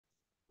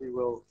we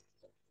will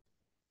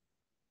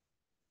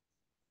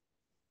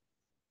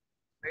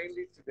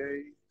mainly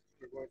today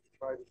we're going to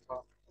try to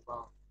talk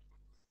about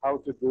how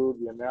to do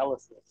the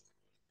analysis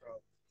of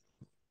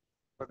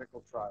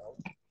clinical trials.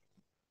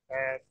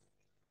 And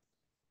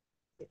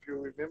if you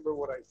remember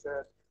what I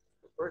said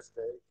the first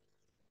day,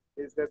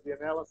 is that the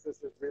analysis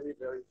is really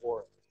very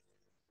boring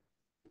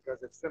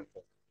because it's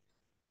simple.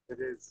 It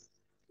is,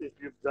 if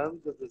you've done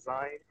the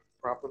design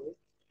properly,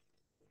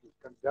 if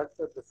you've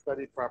conducted the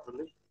study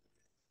properly,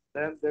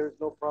 then there's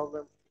no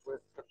problem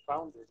with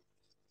confounding.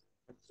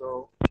 And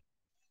so,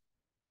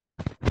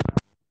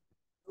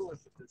 with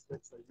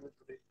statistics are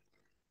usually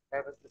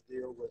having to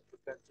deal with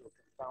potential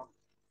confounding.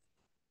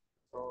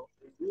 So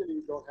we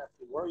really don't have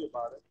to worry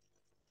about it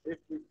if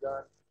we've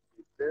done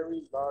a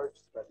very large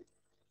study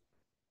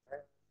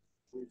and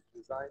we've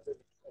designed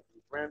it and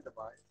we've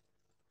randomized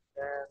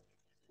and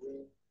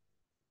we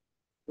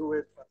do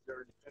it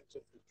under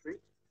intention to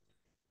treat.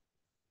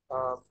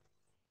 Um,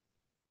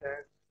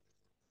 and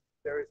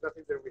there is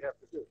nothing that we have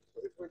to do.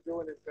 So if we're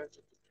doing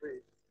intention to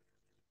treat,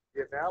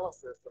 the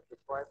analysis of the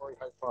primary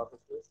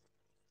hypothesis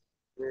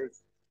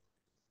is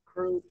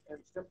crude and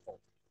simple.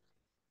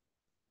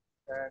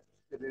 And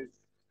it is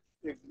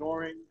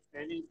ignoring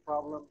any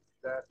problems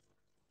that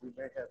we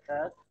may have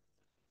had.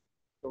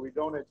 So we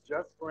don't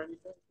adjust for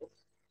anything.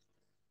 Oops.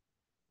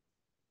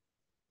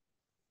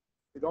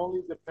 It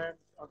only depends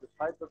on the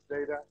type of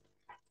data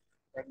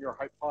and your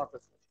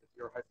hypothesis. If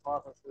your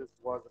hypothesis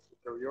was a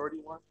superiority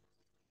one,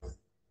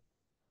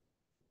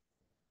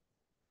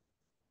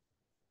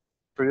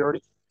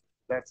 superiority,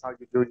 that's how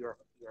you do your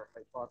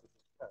hypothesis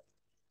test.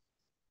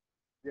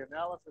 The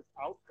analysis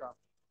outcome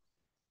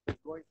is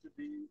going to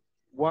be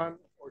one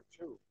or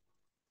two.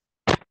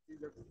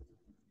 Either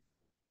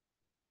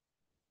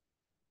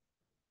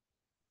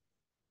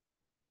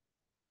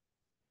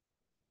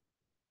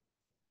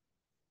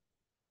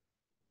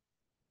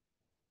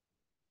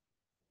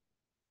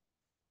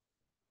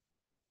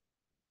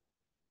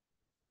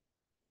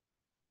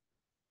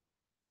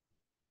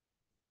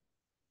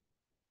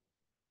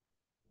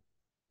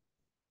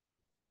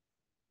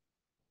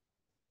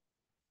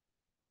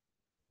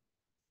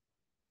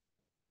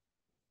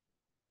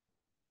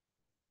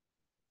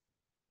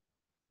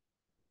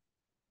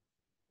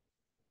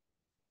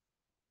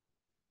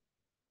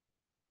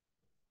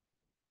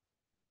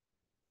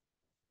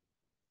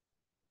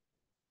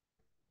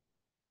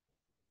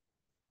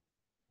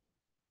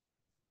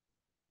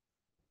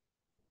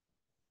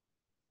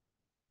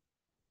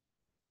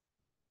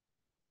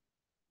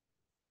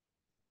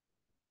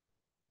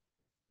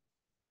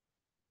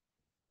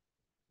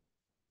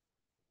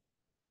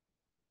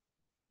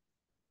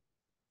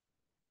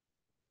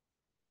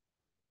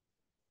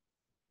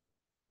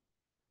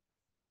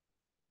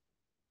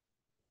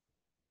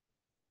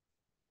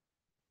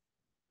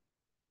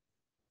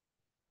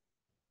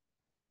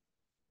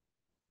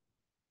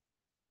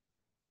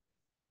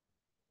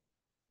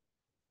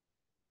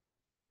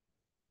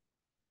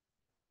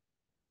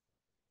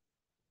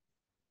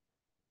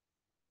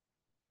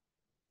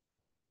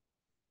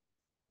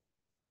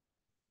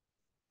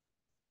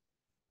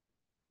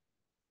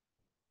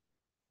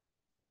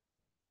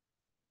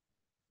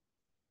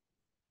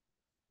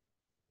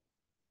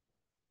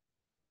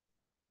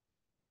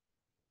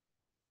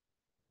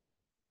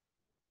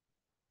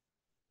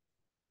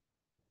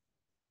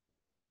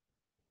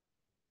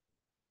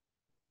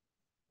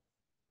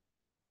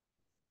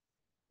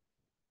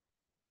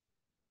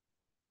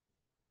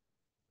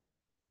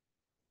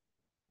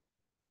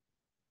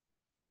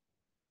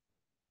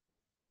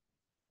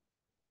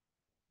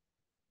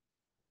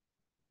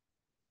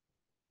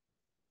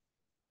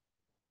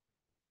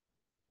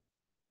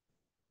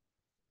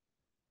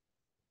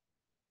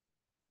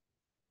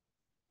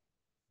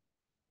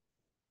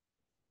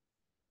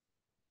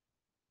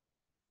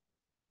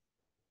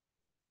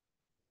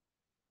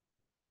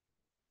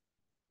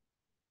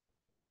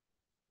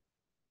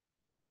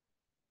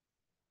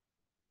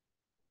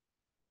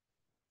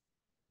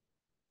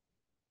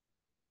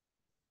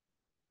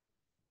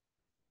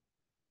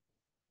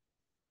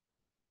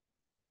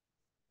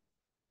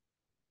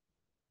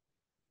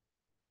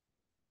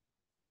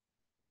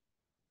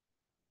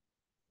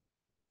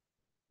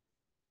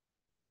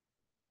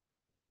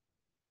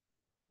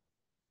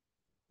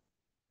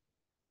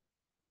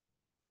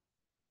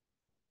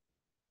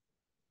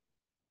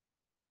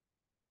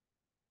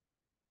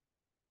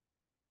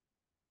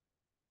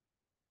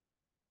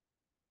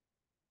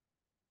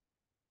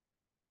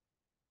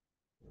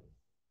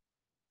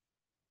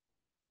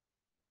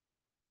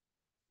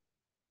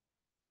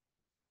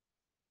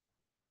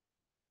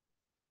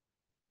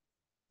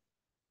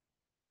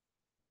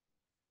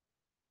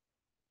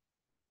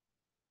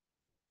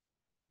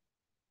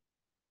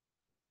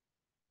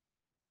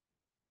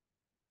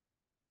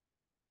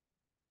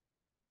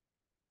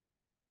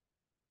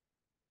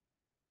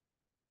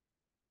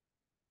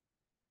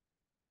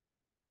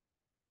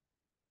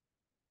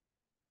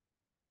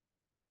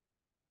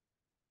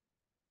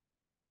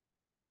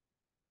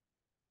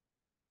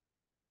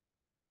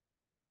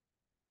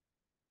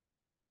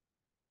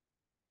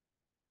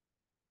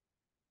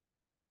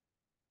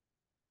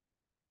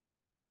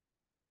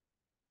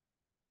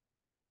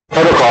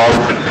protocol,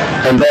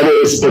 and that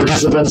is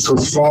participants who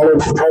follow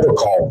the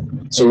protocol.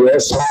 So you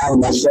also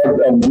have the effect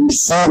of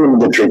receiving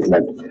the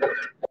treatment.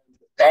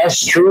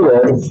 As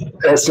treated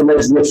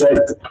estimates the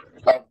effect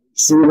of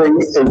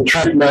receiving a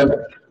treatment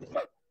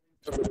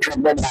to the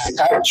treatment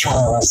they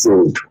actually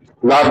received,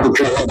 not the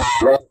treatment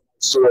they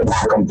received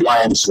in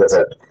compliance with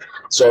it.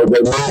 So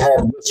they may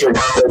have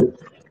disregarded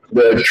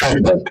the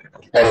treatment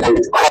and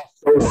they crossed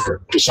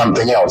over to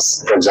something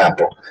else, for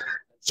example.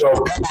 So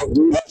people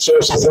do these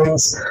sorts of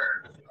things.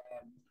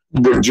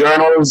 The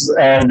journals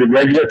and the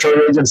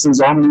regulatory agencies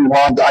only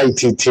want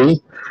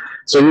ITT.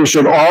 So you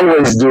should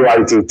always do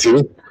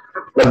ITT,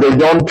 but they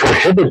don't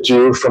prohibit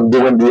you from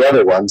doing the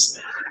other ones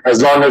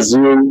as long as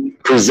you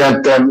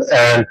present them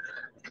and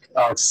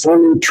are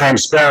fully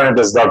transparent,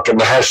 as Dr.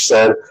 Mahesh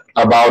said,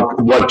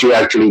 about what you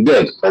actually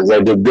did. As I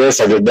did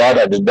this, I did that,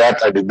 I did that,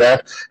 I did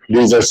that.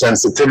 These are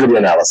sensitivity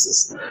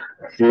analysis.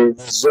 You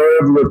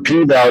reserve your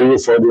p-value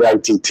for the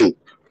ITT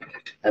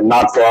and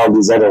not for all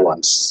these other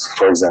ones,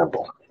 for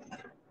example.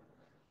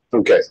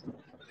 Okay.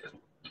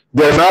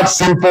 They're not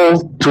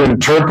simple to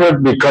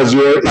interpret because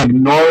you're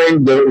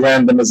ignoring the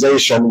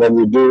randomization when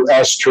you do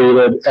as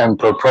treated and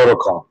per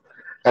protocol.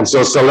 And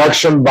so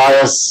selection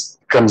bias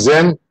comes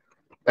in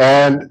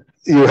and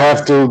you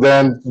have to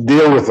then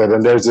deal with it.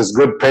 And there's this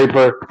good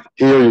paper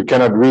here, you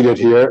cannot read it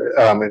here,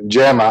 in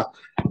JAMA,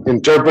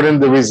 interpreting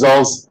the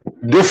results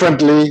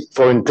differently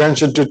for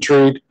intention to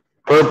treat,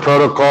 per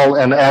protocol,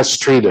 and as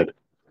treated,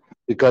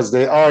 because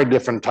they are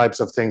different types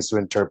of things to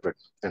interpret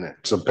in it.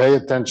 So pay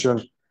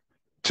attention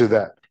to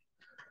that.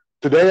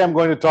 Today, I'm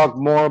going to talk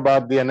more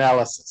about the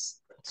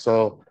analysis.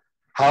 So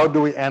how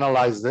do we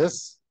analyze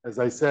this? As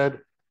I said,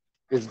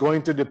 it's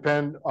going to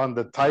depend on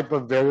the type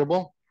of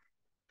variable.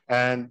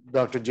 And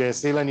Dr.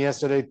 Jayasilan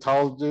yesterday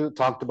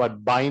talked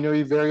about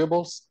binary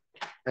variables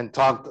and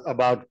talked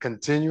about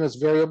continuous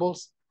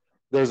variables.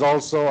 There's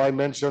also, I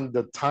mentioned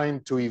the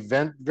time to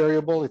event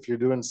variable if you're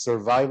doing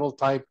survival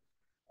type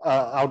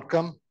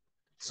outcome.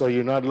 So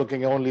you're not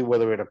looking only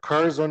whether it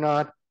occurs or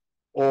not,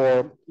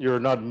 or you're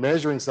not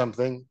measuring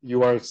something,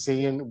 you are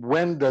seeing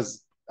when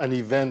does an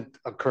event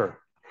occur.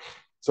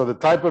 So the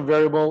type of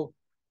variable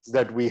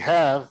that we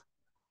have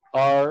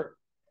are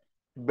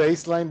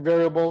baseline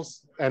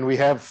variables and we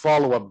have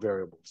follow-up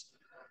variables.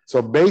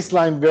 So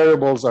baseline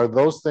variables are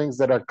those things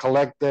that are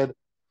collected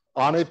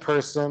on a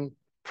person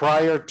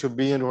prior to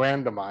being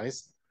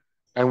randomized.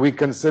 And we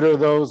consider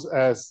those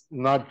as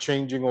not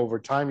changing over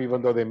time,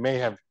 even though they may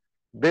have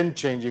been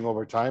changing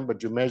over time,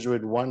 but you measure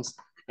it once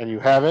and you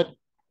have it.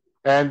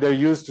 And they're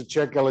used to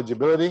check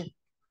eligibility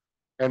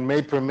and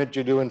may permit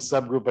you doing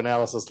subgroup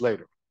analysis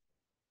later.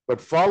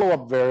 But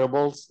follow-up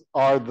variables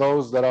are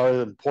those that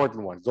are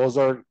important ones. Those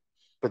are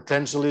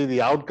potentially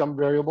the outcome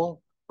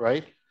variable,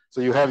 right?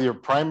 So you have your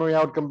primary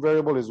outcome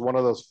variable is one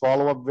of those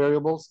follow-up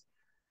variables.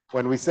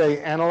 When we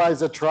say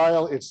analyze a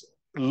trial, it's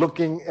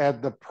looking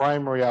at the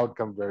primary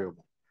outcome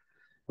variable.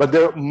 But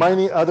there are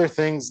many other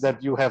things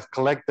that you have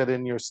collected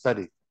in your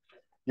study.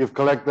 You've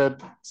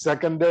collected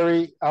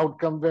secondary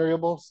outcome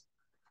variables.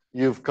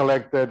 You've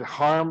collected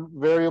harm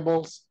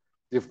variables.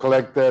 You've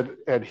collected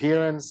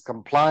adherence,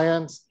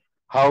 compliance,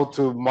 how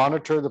to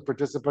monitor the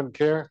participant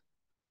care.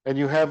 And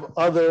you have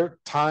other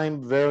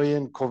time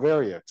variant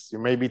covariates. You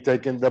may be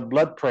taking the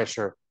blood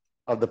pressure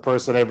of the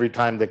person every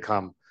time they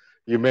come.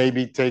 You may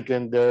be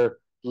taking their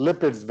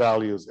lipids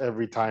values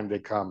every time they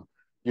come.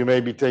 You may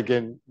be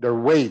taking their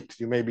weight.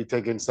 You may be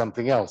taking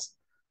something else.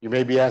 You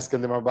may be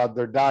asking them about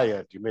their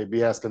diet. You may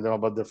be asking them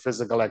about their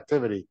physical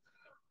activity.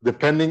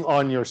 Depending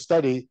on your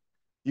study,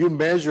 you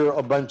measure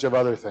a bunch of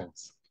other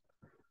things.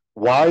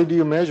 Why do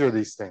you measure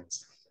these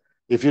things?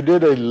 If you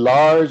did a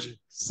large,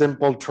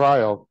 simple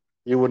trial,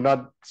 you would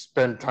not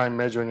spend time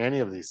measuring any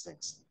of these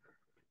things.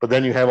 But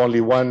then you have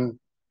only one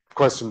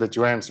question that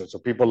you answer. So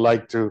people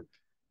like to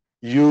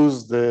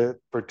use the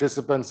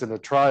participants in a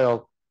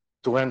trial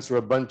to answer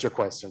a bunch of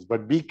questions.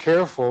 But be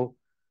careful,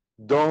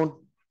 don't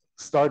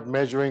start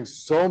measuring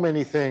so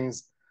many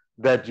things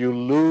that you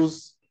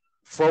lose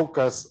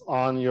focus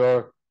on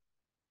your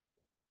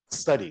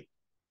study.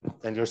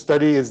 And your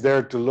study is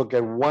there to look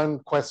at one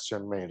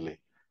question mainly,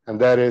 and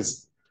that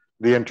is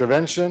the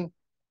intervention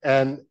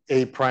and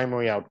a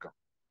primary outcome.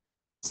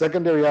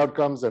 Secondary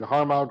outcomes and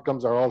harm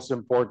outcomes are also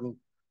important,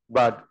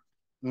 but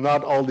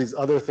not all these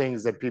other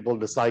things that people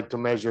decide to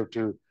measure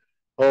to,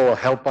 oh,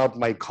 help out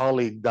my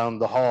colleague down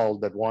the hall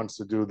that wants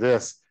to do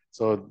this.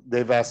 So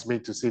they've asked me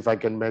to see if I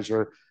can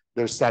measure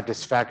their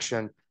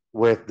satisfaction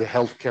with the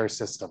healthcare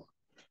system.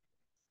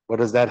 What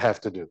does that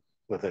have to do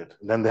with it?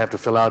 And then they have to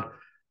fill out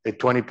a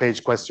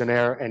 20-page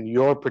questionnaire, and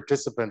your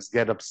participants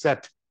get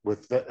upset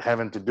with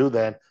having to do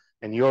that,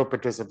 and your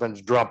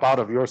participants drop out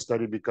of your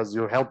study because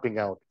you're helping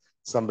out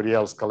somebody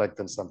else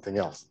collecting something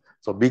else.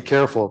 So be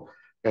careful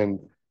and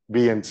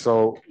being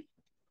so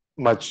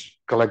much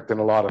collecting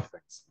a lot of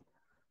things.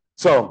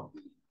 So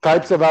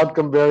types of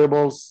outcome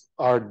variables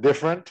are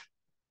different.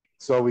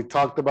 So we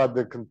talked about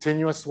the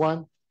continuous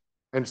one.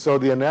 And so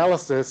the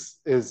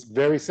analysis is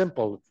very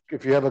simple.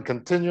 If you have a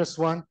continuous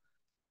one,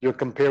 you're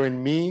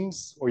comparing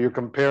means or you're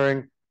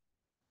comparing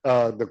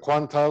the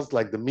quantiles,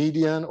 like the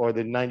median or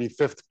the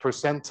 95th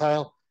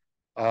percentile.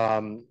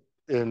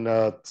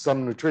 In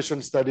some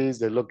nutrition studies,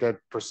 they look at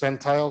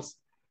percentiles,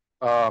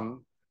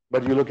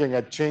 but you're looking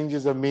at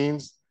changes of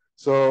means.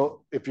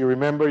 So if you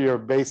remember your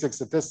basic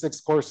statistics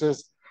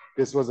courses,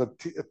 this was a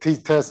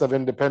t-test of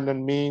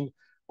independent mean,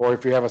 or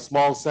if you have a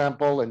small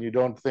sample and you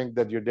don't think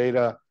that your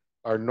data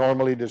are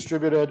normally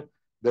distributed,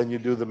 then you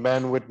do the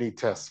Mann-Whitney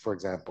test, for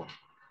example.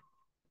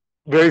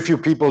 Very few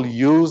people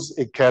use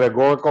a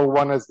categorical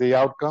one as the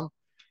outcome,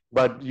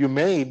 but you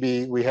may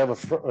be, we have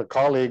a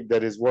colleague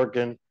that is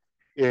working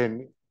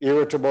in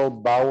irritable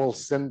bowel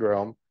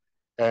syndrome,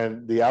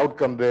 and the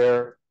outcome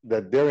there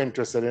that they're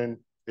interested in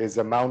is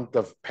amount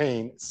of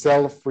pain,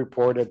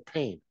 self-reported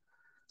pain.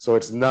 So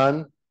it's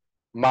none,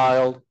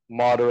 mild,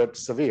 moderate,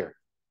 severe.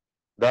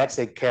 That's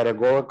a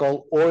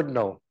categorical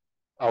ordinal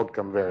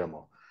outcome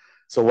variable.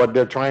 So what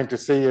they're trying to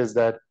see is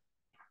that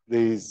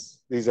these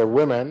are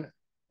women.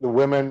 The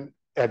women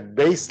at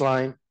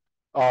baseline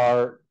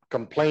are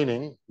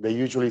complaining. They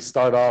usually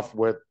start off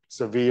with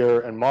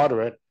severe and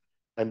moderate,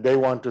 and they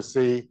want to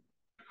see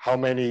how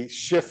many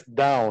shift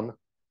down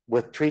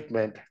with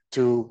treatment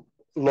to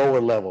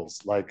lower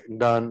levels, like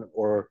none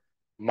or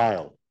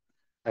mild.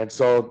 And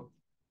so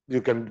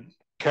you can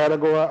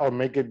categorize or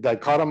make it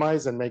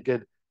dichotomize and make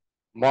it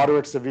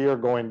moderate, severe,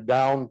 going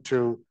down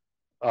to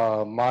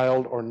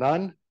mild or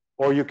none,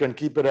 or you can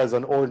keep it as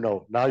an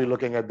ordinal. Now you're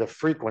looking at the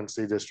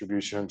frequency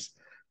distributions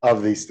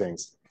of these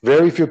things.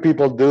 Very few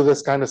people do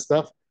this kind of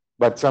stuff,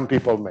 but some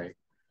people may.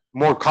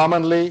 More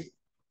commonly,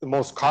 the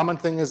most common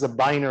thing is a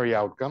binary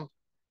outcome.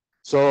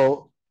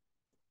 So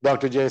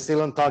Dr.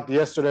 Jayasilan talked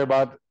yesterday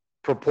about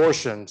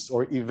proportions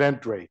or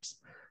event rates.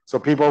 So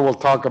people will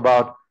talk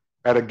about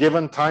at a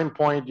given time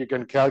point, you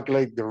can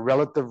calculate the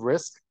relative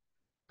risk,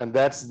 and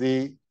that's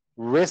the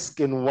risk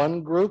in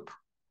one group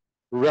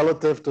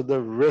relative to the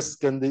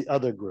risk in the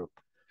other group.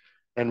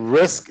 And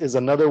risk is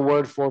another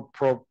word for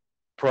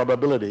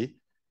probability,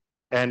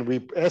 and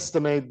we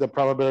estimate the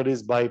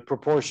probabilities by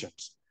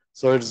proportions.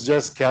 So it's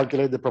just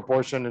calculate the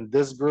proportion in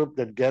this group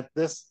that get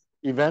this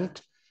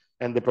event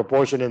and the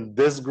proportion in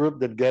this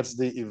group that gets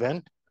the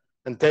event,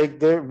 and take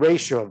the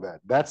ratio of that.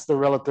 That's the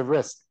relative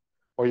risk.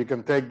 Or you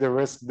can take the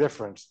risk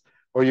difference,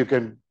 or you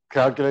can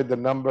calculate the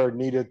number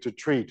needed to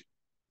treat,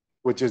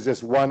 which is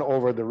just 1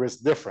 over the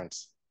risk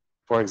difference,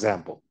 for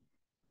example.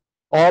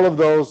 All of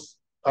those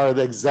are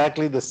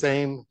exactly the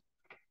same.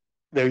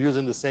 They're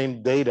using the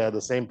same data,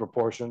 the same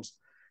proportions,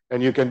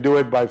 and you can do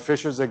it by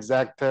Fisher's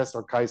exact test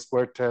or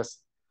chi-square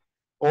test.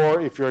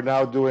 Or if you're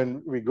now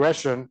doing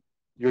regression,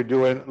 you're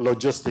doing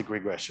logistic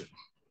regression,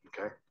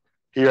 okay?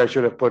 Here I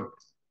should have put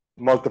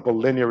multiple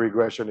linear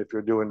regression if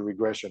you're doing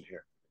regression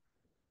here.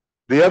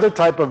 The other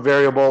type of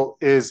variable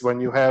is when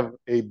you have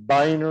a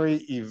binary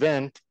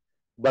event,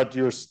 but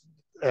you're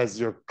as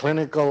your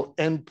clinical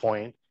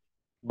endpoint,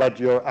 but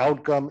your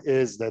outcome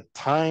is the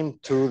time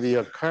to the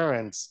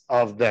occurrence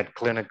of that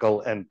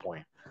clinical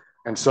endpoint.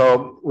 And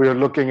so we're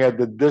looking at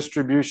the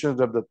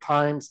distributions of the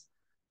times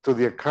to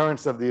the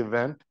occurrence of the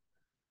event.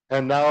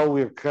 And now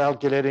we're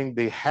calculating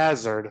the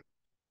hazard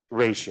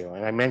ratio.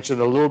 And I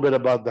mentioned a little bit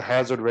about the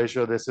hazard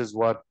ratio. This is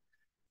what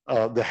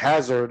the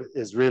hazard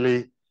is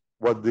really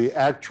what the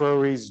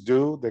actuaries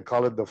do. They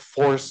call it the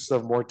force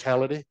of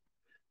mortality.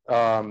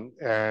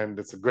 And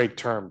it's a great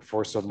term,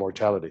 force of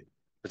mortality.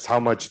 It's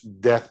how much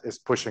death is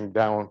pushing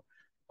down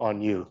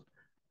on you.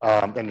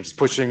 And it's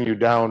pushing you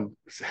down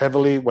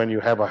heavily when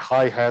you have a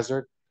high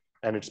hazard,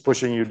 and it's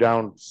pushing you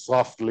down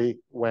softly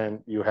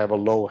when you have a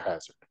low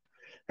hazard.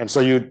 And so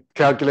you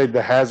calculate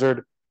the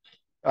hazard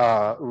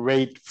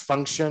rate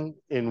function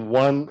in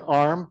one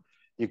arm,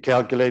 you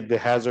calculate the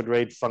hazard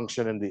rate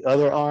function in the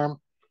other arm.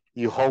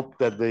 You hope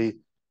that the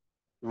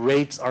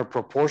rates are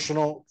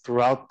proportional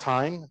throughout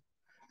time.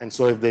 And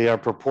so if they are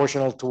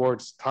proportional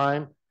towards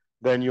time,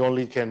 then you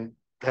only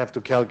have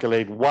to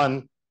calculate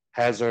one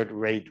hazard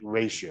rate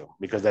ratio,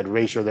 because that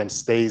ratio then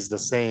stays the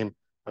same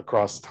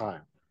across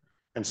time.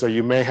 And so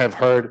you may have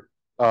heard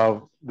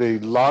of the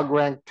log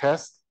rank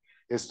test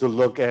is to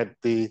look at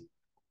the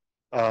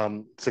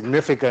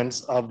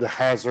significance of the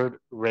hazard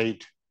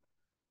rate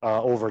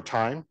over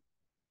time,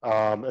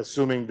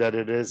 assuming that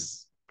it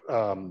is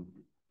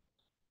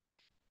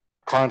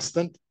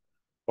constant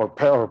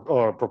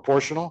or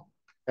proportional.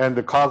 And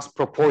the Cox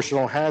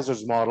proportional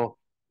hazards model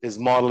is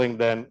modeling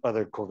then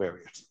other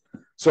covariates.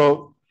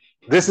 So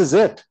this is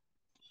it.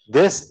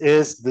 This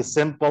is the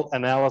simple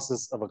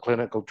analysis of a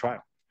clinical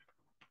trial.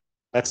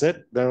 That's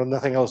it. There's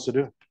nothing else to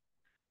do.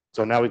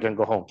 So now we can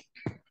go home.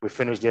 We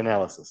finished the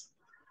analysis.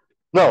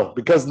 No,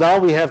 because now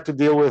we have to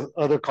deal with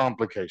other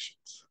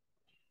complications.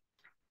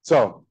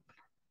 So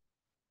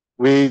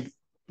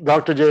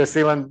Dr.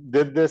 Jayasilan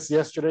did this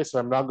yesterday, so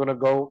I'm not going to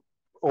go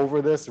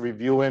over this,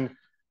 reviewing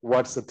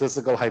what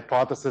statistical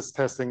hypothesis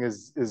testing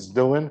is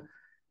doing.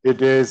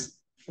 It is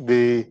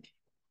the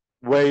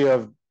way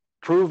of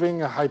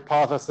proving a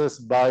hypothesis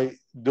by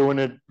doing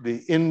it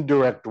the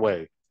indirect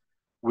way.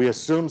 We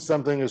assume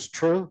something is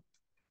true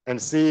and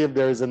see if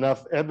there is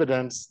enough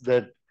evidence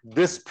that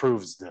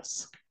disproves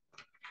this.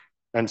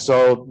 And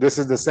so this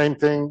is the same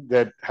thing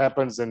that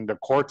happens in the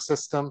court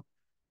system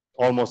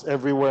almost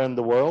everywhere in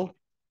the world,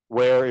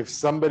 where if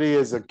somebody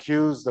is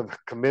accused of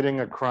committing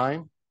a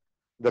crime,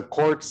 the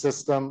court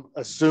system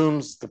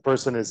assumes the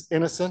person is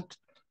innocent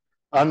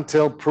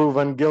until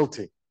proven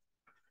guilty.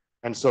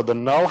 And so the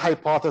null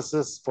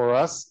hypothesis for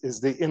us is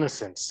the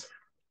innocence.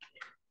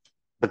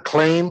 The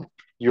claim,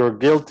 you're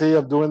guilty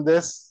of doing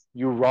this,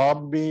 you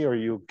robbed me, or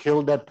you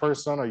killed that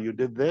person, or you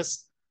did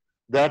this,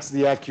 that's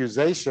the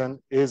accusation,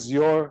 is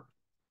your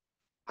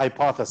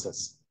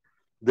hypothesis.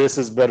 This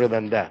is better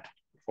than that,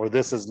 or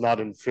this is not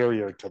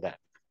inferior to that.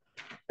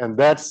 And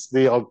that's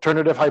the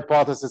alternative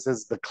hypothesis,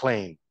 is the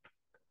claim,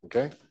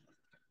 okay?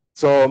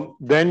 So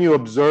then you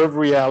observe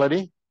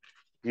reality,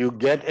 you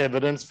get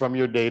evidence from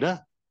your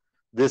data.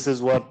 This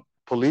is what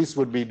police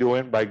would be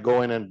doing by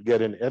going and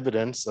getting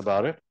evidence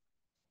about it.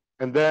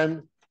 And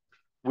then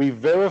we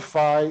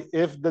verify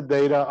if the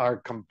data are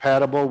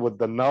compatible with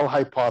the null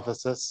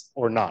hypothesis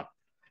or not.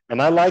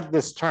 And I like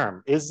this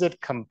term, is it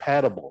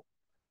compatible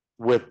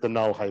with the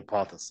null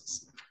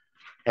hypothesis?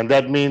 And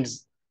that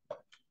means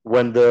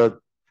when the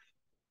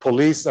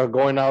police are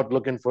going out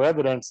looking for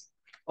evidence,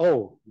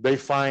 oh, they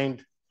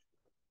find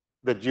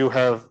that you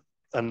have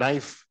a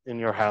knife in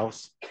your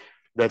house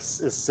that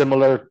is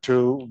similar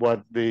to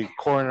what the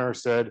coroner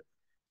said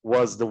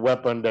was the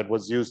weapon that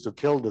was used to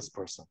kill this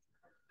person.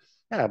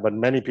 Yeah, but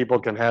many people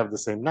can have the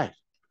same knife.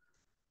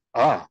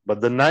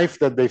 But the knife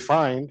that they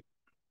find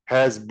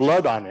has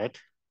blood on it,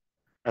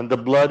 and the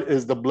blood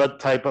is the blood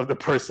type of the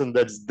person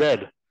that's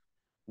dead.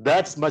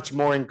 That's much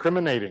more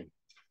incriminating.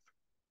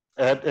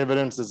 That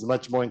evidence is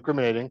much more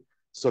incriminating.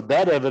 So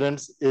that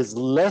evidence is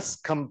less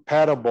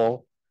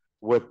compatible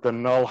with the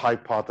null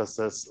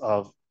hypothesis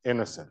of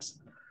innocence.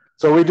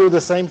 So we do the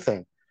same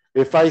thing.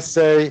 If I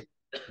say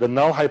the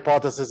null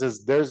hypothesis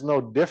is there's no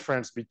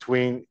difference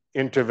between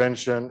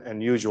intervention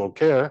and usual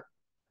care,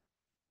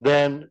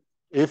 then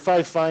if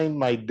I find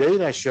my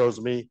data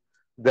shows me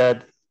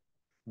that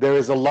there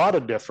is a lot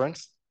of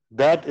difference,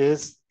 that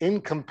is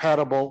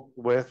incompatible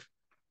with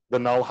the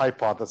null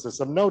hypothesis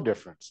of no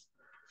difference.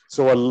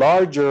 So a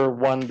larger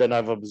one than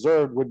I've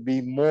observed would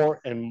be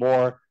more and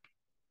more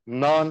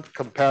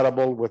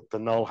non-compatible with the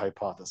null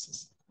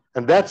hypothesis.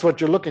 And that's what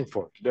you're looking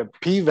for. The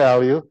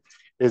p-value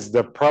is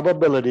the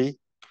probability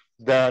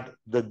that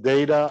the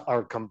data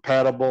are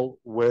compatible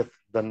with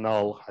the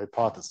null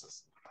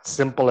hypothesis.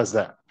 Simple as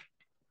that.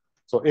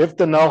 So if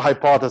the null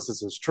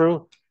hypothesis is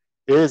true,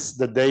 is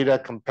the data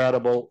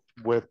compatible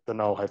with the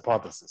null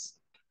hypothesis?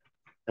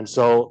 And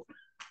so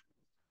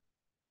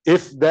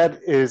if that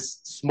is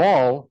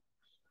small,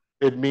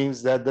 it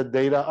means that the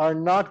data are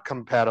not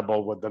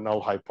compatible with the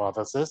null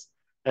hypothesis,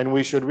 and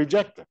we should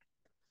reject it.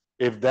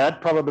 If that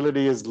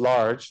probability is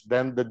large,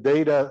 then the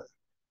data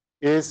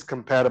is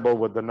compatible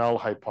with the null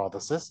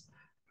hypothesis.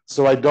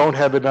 So I don't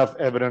have enough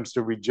evidence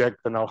to reject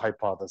the null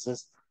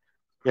hypothesis.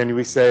 And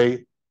we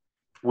say,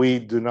 we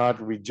do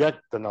not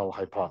reject the null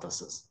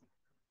hypothesis.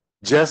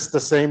 Just the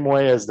same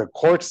way as the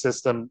court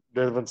system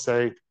doesn't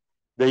say,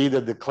 they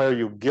either declare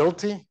you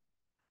guilty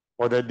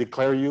or they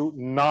declare you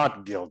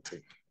not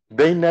guilty.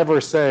 They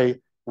never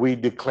say, we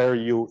declare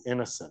you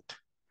innocent.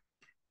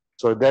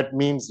 So that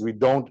means we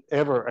don't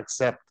ever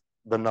accept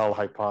the null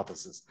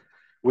hypothesis.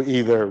 We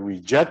either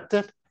reject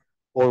it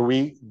or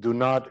we do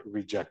not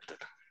reject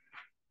it.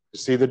 You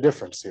see the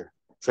difference here?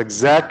 It's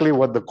exactly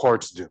what the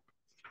courts do.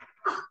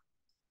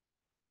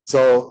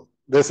 So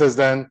this is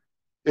then,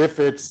 if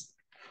it's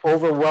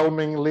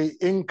overwhelmingly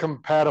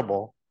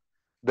incompatible,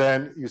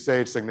 then you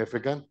say it's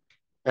significant.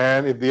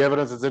 And if the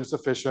evidence is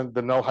insufficient,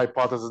 the null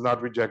hypothesis is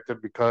not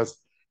rejected because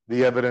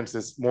the evidence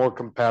is more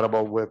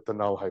compatible with the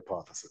null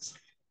hypothesis.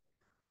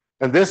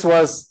 And this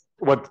was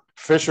what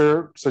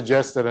Fisher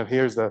suggested, and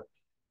here's the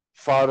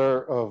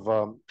father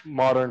of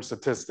modern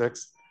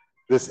statistics,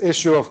 this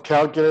issue of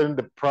calculating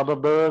the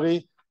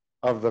probability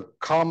of the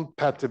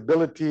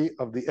compatibility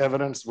of the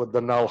evidence with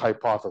the null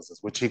hypothesis,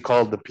 which he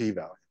called the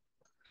p-value.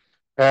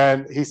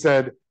 And he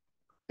said,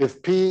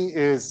 if p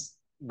is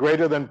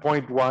greater than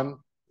 0.1,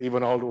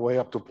 even all the way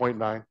up to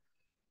 0.9,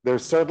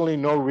 there's certainly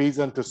no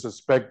reason to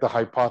suspect the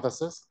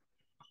hypothesis.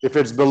 If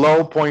it's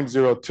below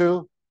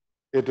 0.02,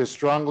 it is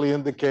strongly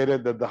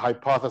indicated that the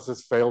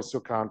hypothesis fails to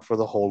account for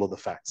the whole of the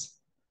facts.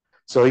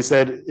 So he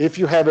said, if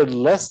you have it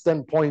less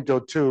than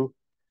 0.02,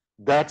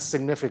 that's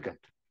significant.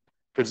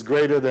 If it's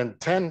greater than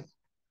 10,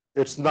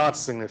 it's not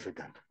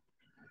significant.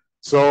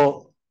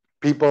 So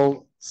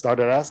people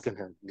started asking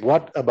him,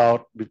 what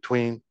about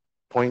between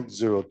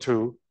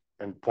 0.02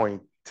 and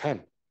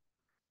 0.10?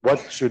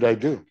 What should I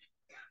do?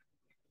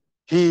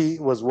 He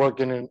was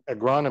working in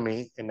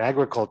agronomy, in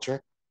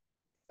agriculture,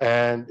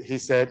 and he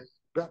said,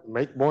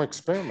 make more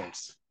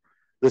experiments.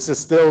 This is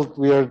still,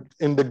 we are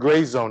in the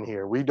gray zone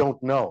here. We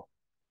don't know.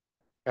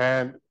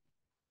 And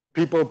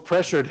people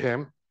pressured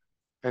him,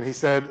 and he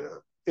said,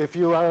 if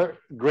you are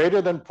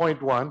greater than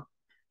 0.1,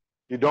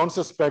 you don't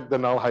suspect the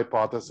null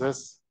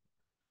hypothesis,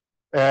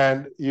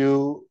 and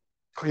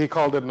he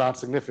called it not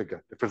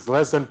significant. If it's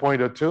less than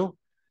 0.02,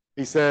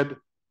 he said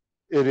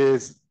it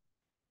is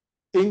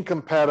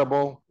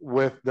incompatible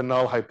with the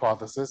null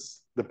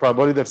hypothesis. The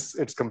probability that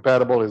it's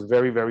compatible is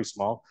very, very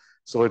small.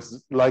 So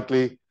it's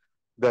likely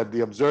that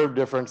the observed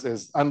difference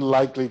is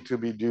unlikely to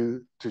be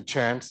due to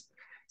chance.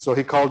 So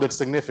he called it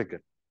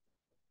significant.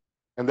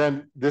 And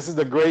then this is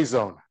the gray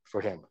zone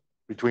for him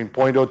between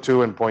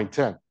 0.02 and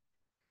 0.10.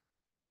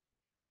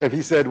 And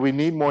he said, we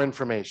need more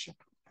information.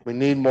 We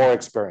need more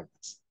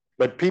experiments.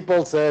 But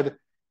people said,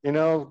 we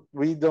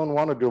don't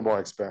want to do more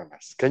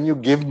experiments. Can you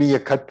give me a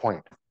cut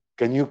point?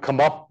 Can you come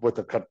up with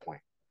a cut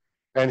point?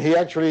 And he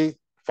actually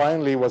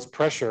finally was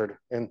pressured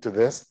into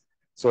this.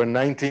 So in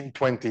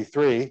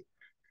 1923,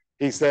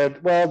 he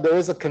said, well, there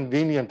is a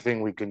convenient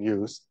thing we can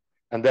use,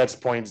 and that's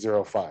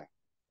 0.05.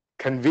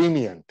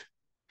 Convenient,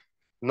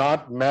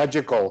 not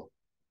magical.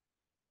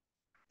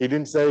 He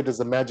didn't say it is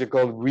a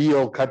magical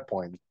real cut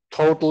point,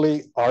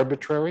 totally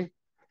arbitrary.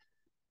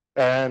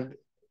 And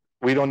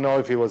we don't know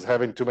if he was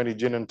having too many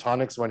gin and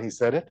tonics when he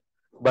said it,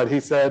 but he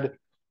said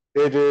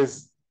it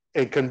is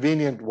a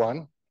convenient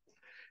one.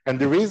 And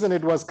the reason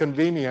it was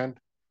convenient,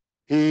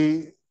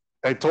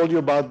 I told you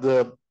about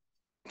the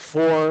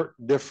 4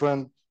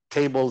 different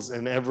tables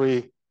in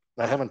every,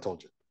 I haven't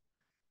told you,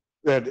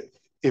 that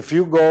if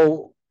you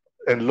go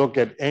and look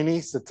at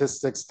any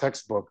statistics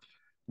textbook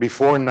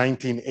before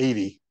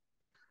 1980,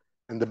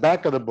 in the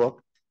back of the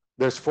book,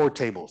 there's 4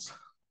 tables.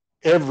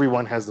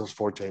 Everyone has those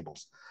 4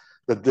 tables.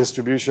 The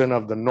distribution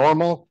of the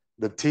normal,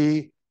 the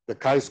T, the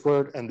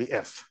chi-squared, and the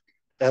F.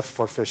 F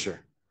for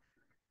Fisher.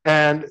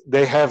 And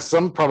they have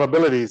some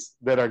probabilities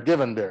that are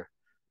given there.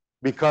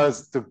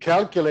 Because to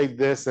calculate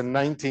this in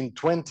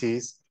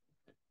 1920s,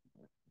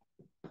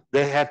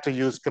 they had to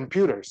use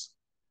computers.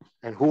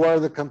 And who are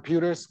the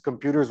computers?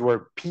 Computers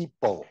were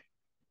people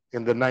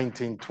in the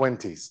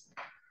 1920s.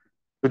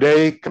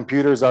 Today,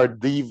 computers are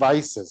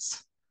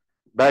devices.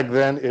 Back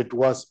then, it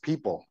was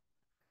people.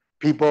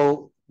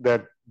 People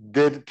that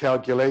did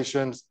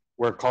calculations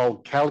were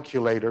called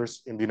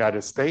calculators in the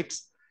United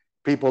States.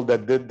 People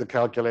that did the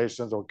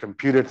calculations or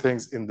computed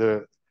things in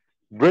the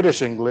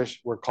British English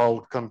were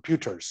called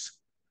computers.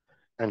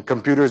 And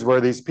computers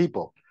were these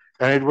people.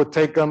 And it would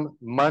take them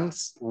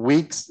months,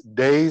 weeks,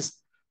 days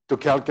to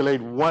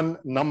calculate one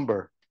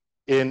number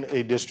in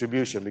a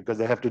distribution because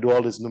they have to do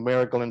all this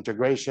numerical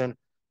integration,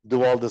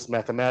 do all this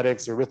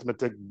mathematics,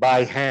 arithmetic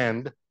by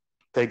hand,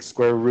 take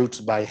square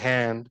roots by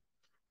hand,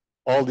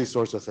 all these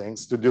sorts of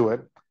things to do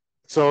it.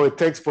 So it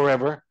takes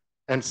forever.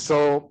 And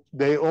so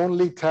they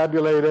only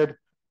tabulated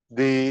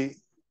the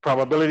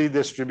probability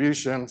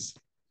distributions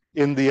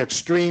in the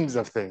extremes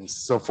of things.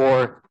 So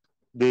for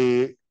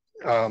the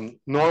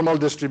normal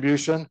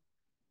distribution,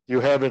 you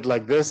have it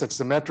like this, it's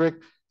symmetric.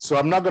 So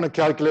I'm not going to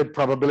calculate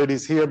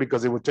probabilities here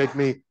because it would take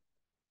me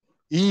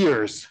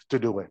years to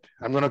do it.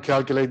 I'm going to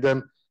calculate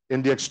them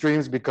in the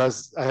extremes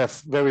because I have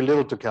very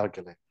little to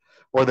calculate.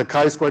 Or the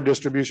chi-square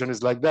distribution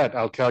is like that,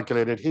 I'll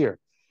calculate it here.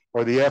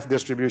 Or the F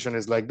distribution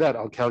is like that,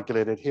 I'll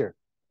calculate it here.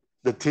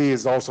 The T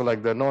is also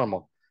like the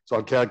normal, so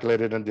I'll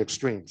calculate it in the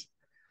extremes.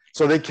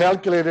 So they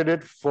calculated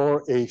it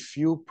for a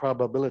few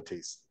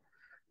probabilities.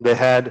 They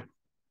had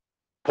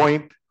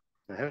 0.01,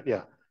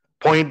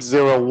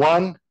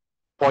 0.02,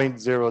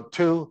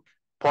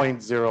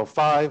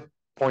 0.05,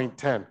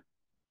 0.10.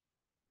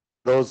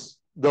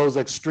 Those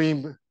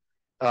extreme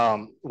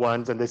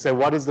ones, and they say,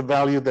 what is the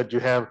value that you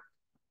have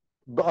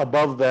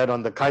above that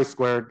on the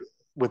chi-squared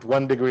with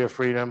 1 degree of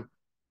freedom,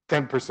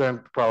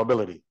 10%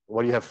 probability?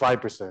 What do you have?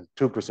 5%,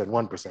 2%,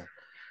 1%.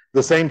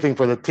 The same thing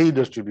for the T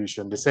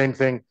distribution, the same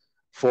thing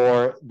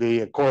for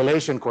the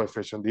correlation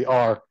coefficient, the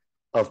R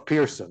of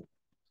Pearson.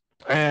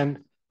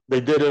 And they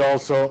did it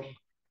also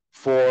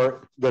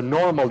for the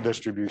normal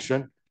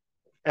distribution.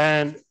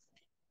 And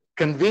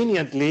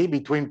conveniently,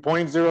 between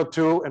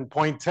 0.02 and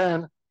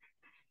 0.10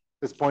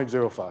 is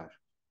 0.05.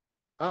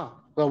 Oh,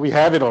 well, we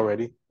have it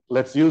already.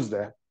 Let's use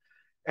that.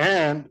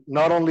 And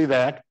not only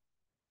that,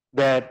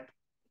 that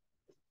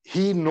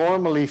he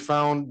normally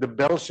found the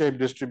bell-shaped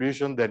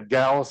distribution that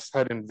Gauss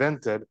had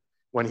invented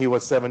when he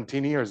was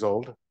 17 years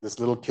old. This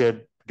little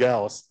kid,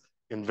 Gauss,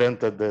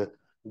 invented the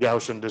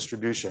Gaussian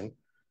distribution.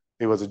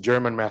 He was a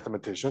German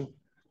mathematician.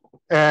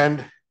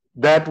 And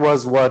that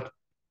was what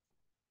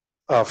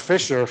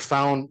Fisher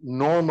found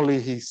normally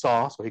he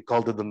saw, so he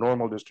called it the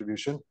normal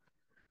distribution.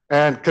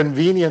 And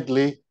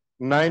conveniently,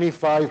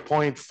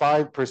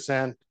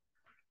 95.5%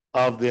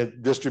 of the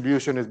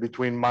distribution is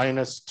between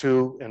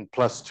 -2 and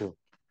 +2.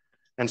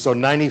 And so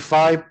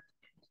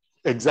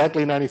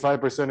exactly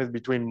 95% is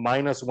between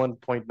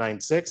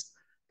 -1.96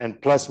 and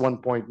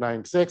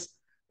 +1.96.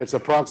 It's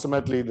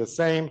approximately the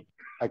same.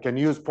 I can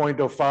use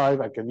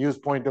 0.05, I can use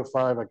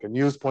 0.05, I can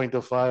use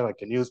 0.05, I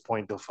can use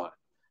 0.05.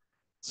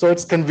 So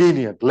it's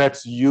convenient,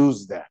 let's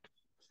use that.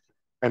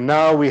 And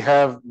now we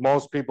have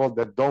most people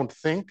that don't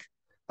think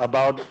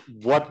about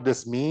what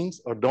this means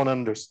or don't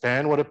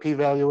understand what a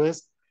p-value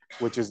is,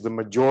 which is the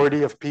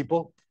majority of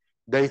people.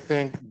 They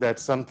think that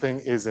something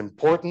is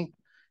important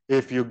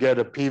if you get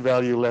a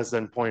p-value less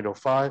than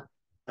 0.05,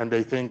 and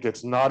they think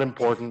it's not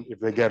important if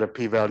they get a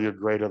p-value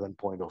greater than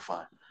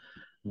 0.05.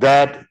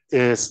 That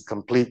is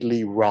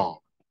completely wrong.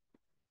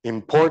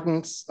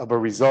 Importance of a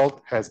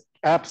result has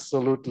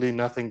absolutely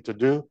nothing to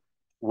do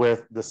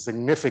with the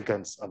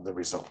significance of the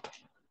result.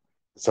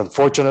 It's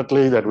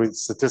unfortunately that with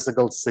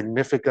statistical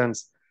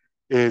significance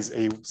is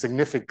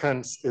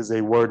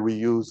a word we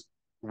use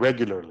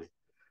regularly.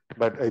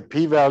 But a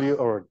p-value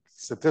or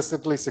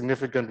statistically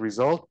significant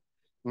result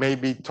may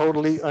be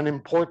totally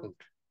unimportant,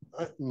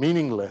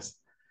 meaningless.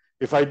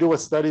 If I do a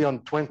study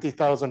on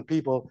 20,000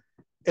 people,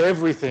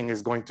 everything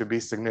is going to be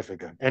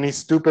significant. Any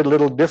stupid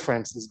little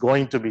difference is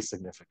going to be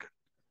significant.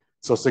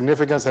 So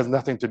significance has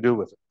nothing to do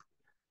with it.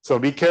 So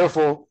be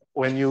careful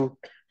when you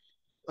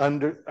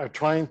are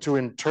trying to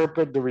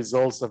interpret the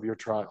results of your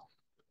trial.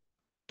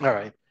 All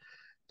right.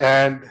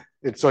 And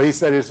so he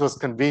said it was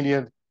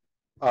convenient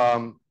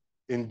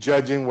in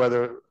judging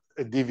whether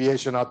a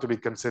deviation ought to be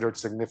considered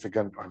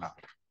significant or not.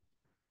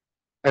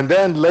 And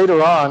then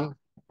later on,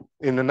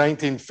 in the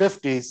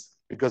 1950s,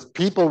 because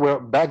people were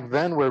back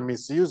then were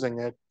misusing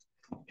it,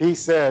 he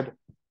said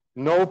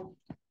no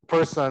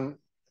person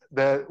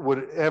that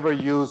would ever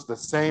use the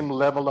same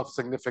level of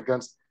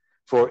significance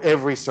for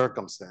every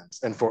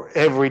circumstance and for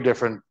every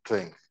different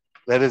thing.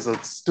 That is a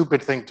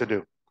stupid thing to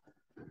do.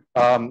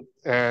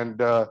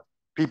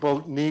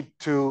 People need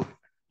to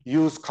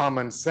use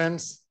common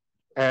sense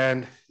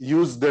and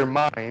use their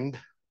mind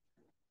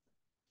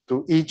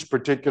to each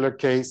particular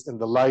case in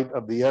the light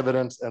of the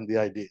evidence and the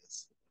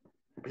ideas.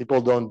 People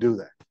don't do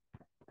that.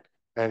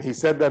 And he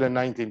said that in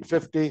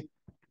 1950.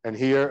 And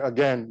here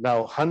again,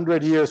 now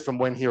 100 years from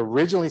when he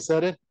originally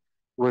said it,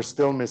 we're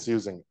still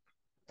misusing it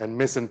and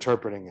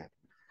misinterpreting it.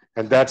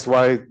 And that's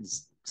why,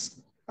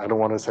 I don't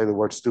want to say the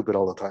word stupid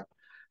all the time,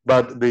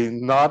 but the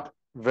not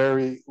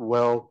very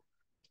well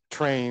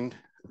trained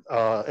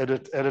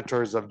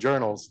editors of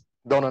journals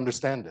don't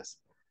understand this.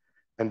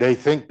 And they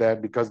think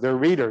that because their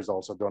readers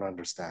also don't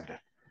understand it.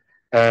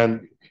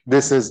 And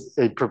this is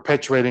a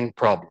perpetuating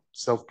problem,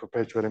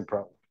 self-perpetuating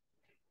problem.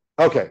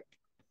 Okay.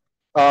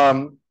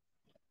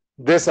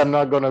 This I'm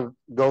not going to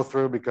go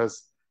through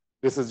because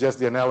this is just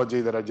the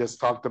analogy that I just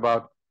talked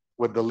about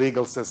with the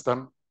legal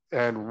system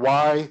and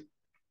why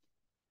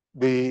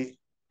the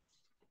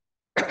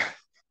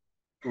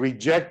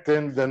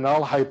rejecting the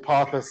null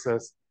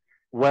hypothesis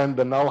when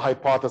the null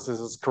hypothesis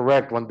is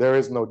correct, when there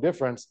is no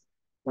difference,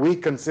 we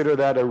consider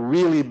that a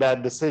really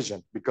bad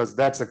decision because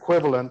that's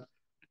equivalent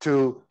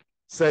to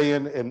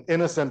saying an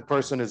innocent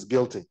person is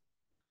guilty.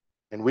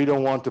 And we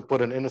don't want to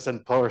put an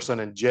innocent person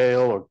in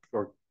jail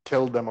or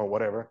kill them or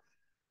whatever.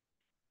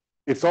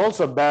 It's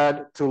also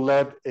bad to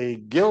let a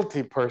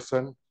guilty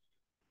person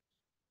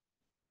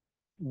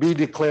be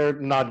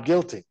declared not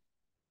guilty.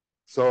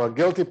 So a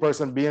guilty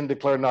person being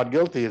declared not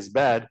guilty is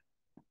bad,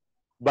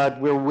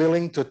 but we're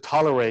willing to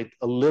tolerate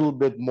a little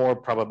bit more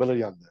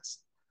probability on this.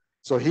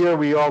 So here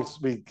we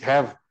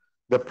have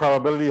the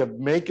probability of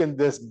making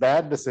this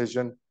bad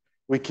decision.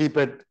 We keep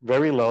it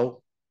very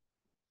low,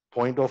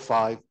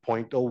 0.05,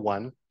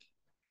 0.01.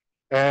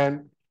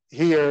 And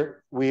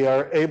here we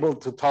are able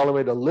to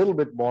tolerate a little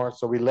bit more.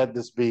 So we let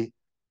this be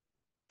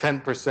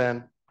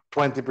 10%,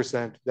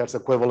 20%. That's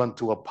equivalent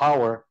to a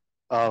power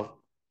of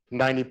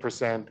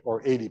 90%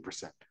 or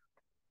 80%.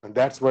 And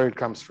that's where it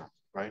comes from,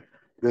 right?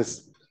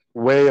 This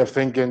way of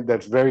thinking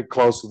that's very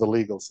close to the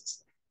legal system.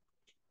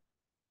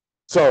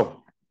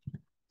 So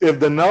if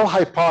the null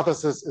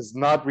hypothesis is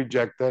not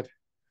rejected,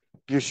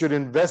 you should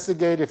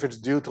investigate if it's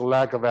due to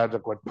lack of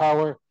adequate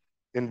power,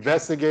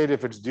 investigate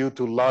if it's due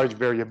to large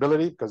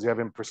variability because you have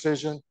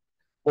imprecision,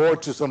 or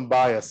to some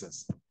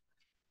biases.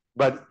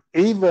 But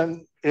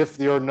even if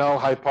your null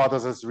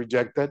hypothesis is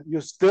rejected,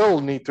 you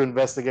still need to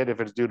investigate if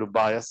it's due to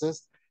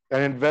biases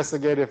and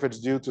investigate if it's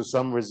due to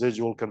some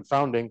residual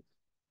confounding,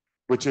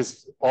 which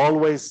is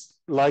always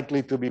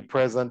likely to be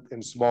present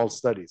in small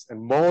studies.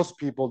 And most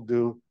people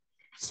do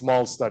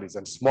small studies,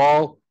 and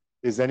small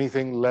is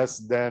anything less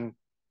than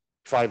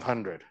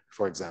 500,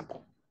 for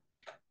example.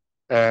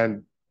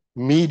 And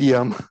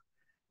medium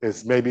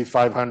is maybe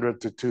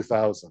 500 to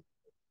 2,000.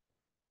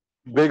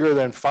 Bigger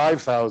than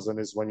 5,000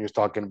 is when you're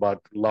talking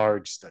about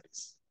large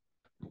studies,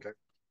 okay,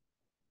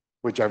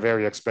 which are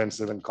very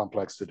expensive and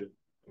complex to do.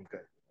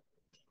 Okay.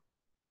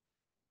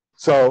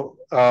 So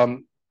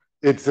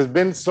it has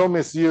been so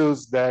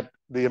misused that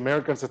the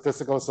American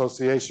Statistical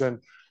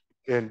Association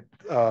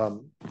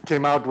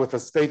came out with a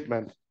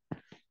statement,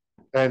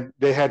 and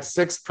they had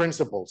 6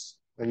 principles.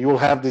 And you will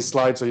have these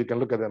slides so you can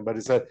look at them. But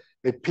it said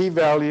a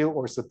p-value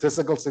or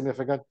statistical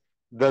significance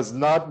does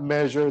not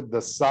measure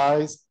the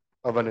size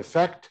of an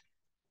effect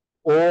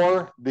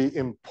or the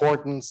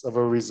importance of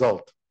a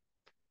result.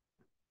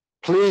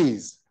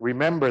 Please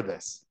remember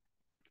this.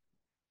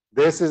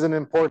 This is an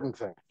important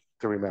thing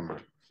to remember.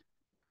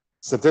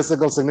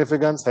 Statistical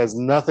significance has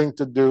nothing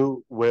to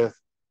do with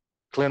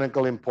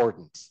clinical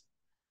importance.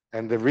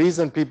 And the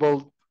reason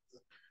people,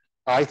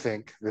 I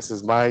think, this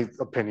is my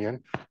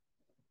opinion,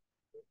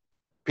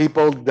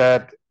 people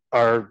that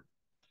are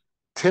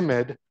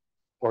timid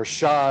or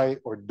shy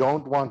or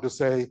don't want to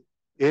say,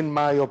 in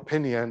my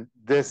opinion,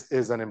 this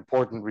is an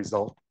important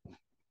result,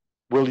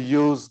 will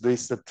use the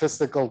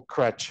statistical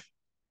crutch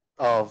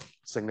of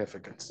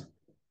significance.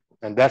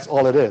 And that's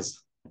all it is.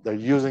 They're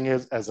using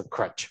it as a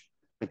crutch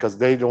because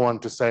they don't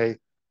want to say,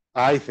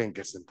 I think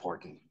it's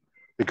important,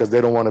 because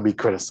they don't want to be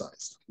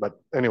criticized. But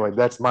anyway,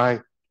 that's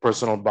my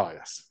personal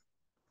bias.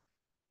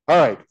 All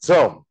right,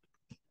 so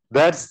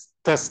that's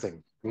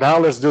testing. Now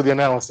let's do the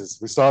analysis.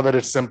 We saw that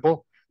it's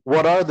simple.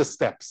 What are the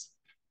steps?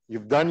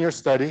 You've done your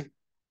study.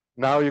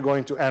 Now you're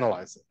going to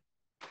analyze it.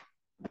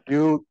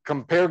 You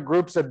compare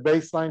groups at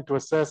baseline to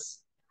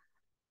assess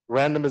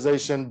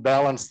randomization,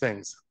 balance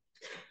things.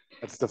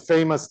 That's the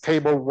famous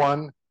table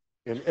 1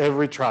 in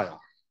every trial.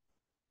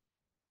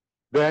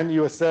 Then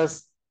you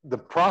assess the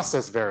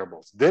process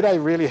variables. Did I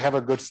really have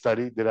a good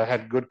study? Did I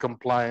have good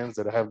compliance?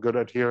 Did I have good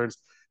adherence?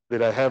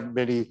 Did I have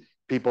many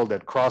people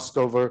that crossed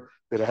over?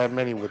 Did I have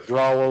many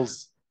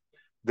withdrawals?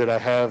 Did I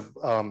have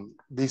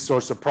these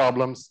sorts of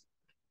problems?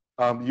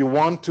 You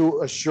want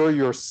to assure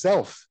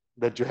yourself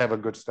that you have a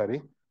good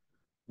study.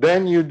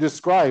 Then you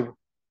describe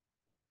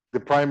the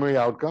primary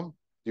outcome.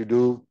 You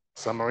do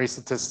summary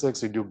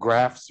statistics, you do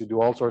graphs, you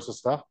do all sorts of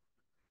stuff.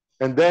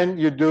 And then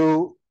you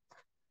do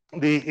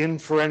the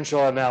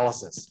inferential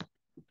analysis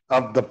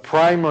of the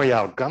primary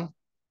outcome,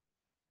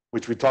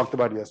 which we talked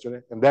about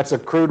yesterday. And that's a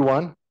crude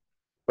one.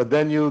 But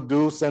then you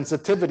do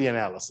sensitivity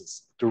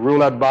analysis to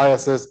rule out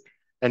biases,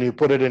 and you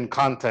put it in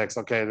context.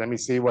 Okay, let me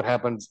see what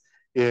happens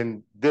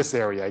in this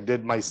area. I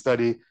did my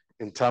study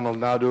in Tamil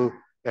Nadu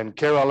and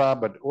Kerala,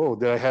 but oh,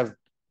 did I have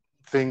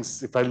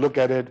things, if I look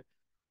at it,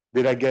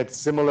 did I get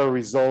similar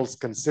results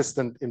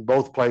consistent in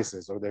both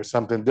places, or there's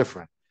something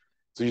different?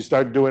 So you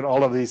start doing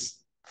all of these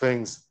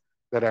things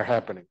that are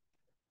happening.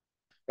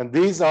 And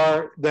these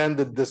are then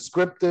the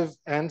descriptive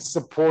and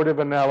supportive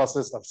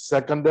analysis of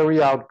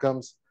secondary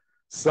outcomes,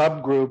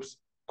 subgroups,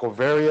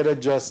 covariate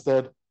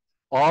adjusted,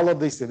 all of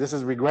these things. This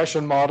is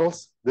regression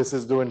models. This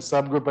is doing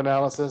subgroup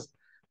analysis.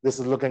 This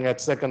is looking at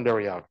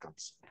secondary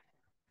outcomes.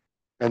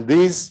 And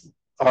these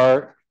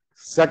are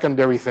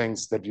secondary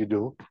things that you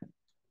do.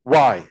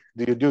 Why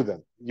do you do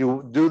them?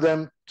 You do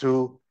them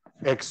to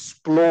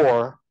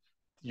explore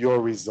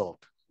your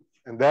result.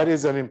 And that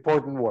is an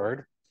important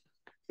word.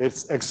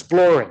 It's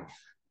exploring.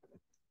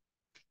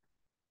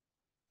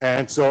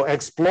 And so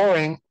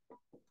exploring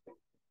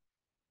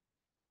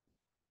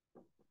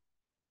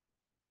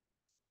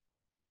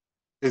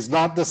is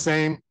not the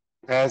same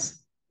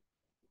as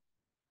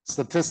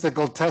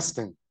statistical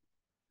testing,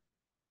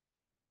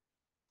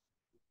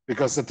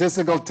 because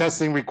statistical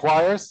testing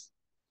requires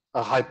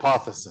a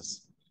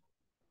hypothesis.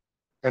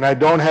 And I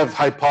don't have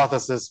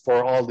hypothesis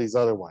for all these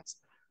other ones.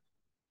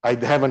 I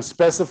haven't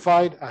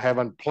specified, I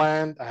haven't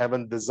planned, I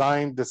haven't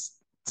designed the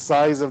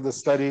size of the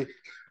study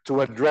to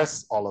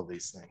address all of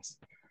these things.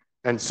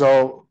 And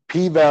so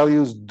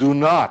p-values do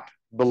not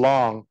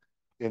belong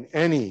in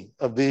any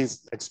of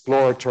these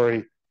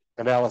exploratory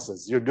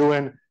analysis. You're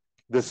doing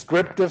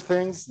descriptive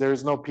things,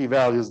 there's no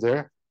p-values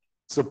there.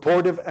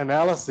 Supportive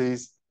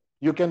analyses,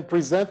 you can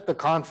present the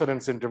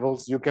confidence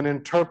intervals, you can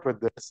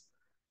interpret this,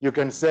 you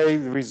can say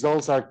the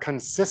results are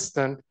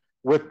consistent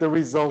with the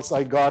results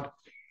I got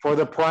for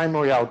the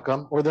primary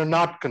outcome, or they're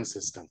not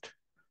consistent.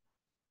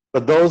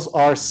 But those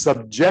are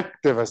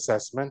subjective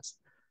assessments.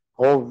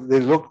 Oh,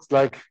 it looks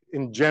like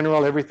in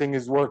general everything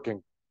is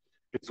working.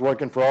 It's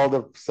working for all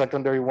the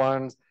secondary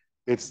ones.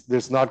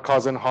 It's not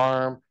causing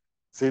harm.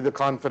 See the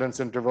confidence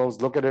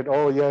intervals, look at it.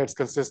 Oh yeah, it's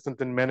consistent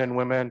in men and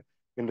women.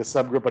 In the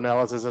subgroup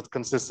analysis, it's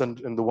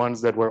consistent in the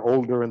ones that were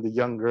older and the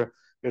younger.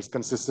 It's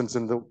consistent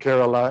in the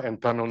Kerala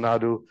and Tamil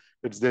Nadu.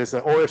 It's this,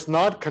 or it's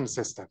not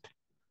consistent.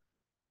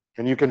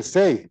 And you can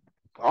say,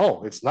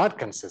 oh, it's not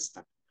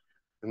consistent.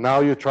 And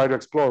now you try to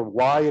explore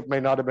why it may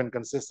not have been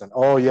consistent.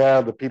 Oh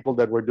yeah, the people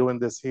that were doing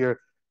this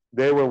here,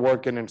 they were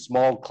working in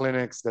small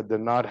clinics that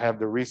did not have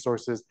the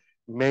resources.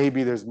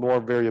 Maybe there's more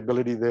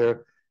variability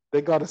there.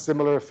 They got a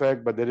similar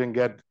effect, but they didn't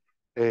get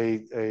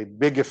a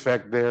big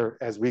effect there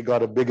as we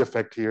got a big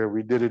effect here.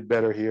 We did it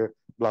better here,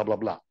 blah, blah,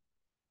 blah.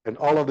 And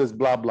all of this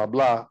blah, blah,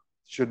 blah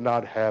should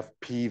not have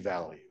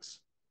p-values.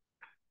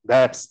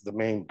 That's the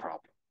main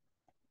problem,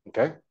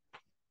 okay?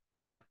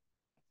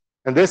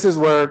 And this is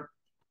where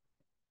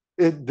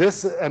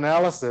this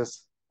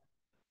analysis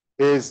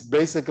is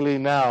basically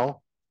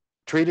now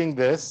treating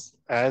this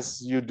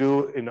as you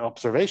do in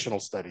observational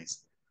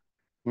studies.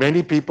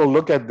 Many people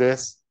look at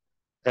this,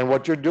 and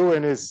what you're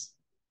doing is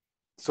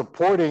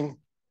supporting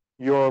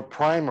your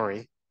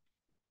primary,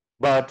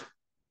 but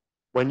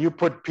when you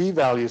put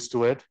p-values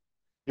to it,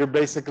 you're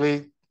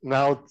basically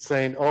now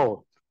saying,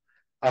 oh,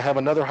 I have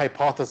another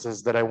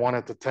hypothesis that I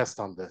wanted to test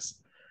on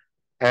this.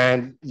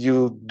 And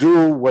you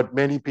do what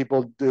many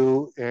people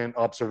do in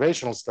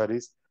observational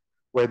studies,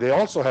 where they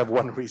also have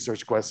one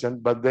research question,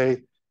 but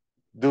they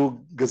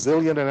do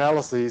gazillion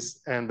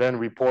analyses and then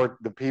report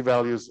the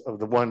p-values of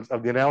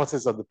the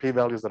analysis of the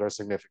p-values that are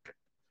significant.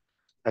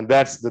 And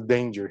that's the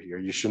danger here.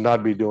 You should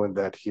not be doing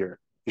that here.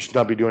 You should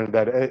not be doing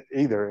that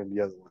either in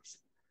the other ones.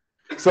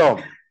 So,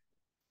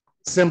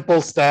 simple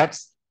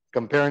stats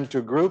comparing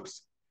two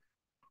groups.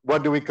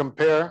 What do we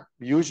compare?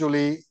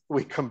 Usually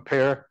we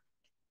compare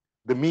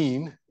the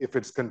mean if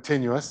it's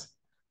continuous,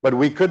 but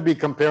we could be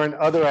comparing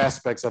other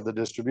aspects of the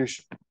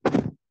distribution.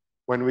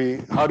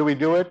 How do we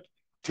do it?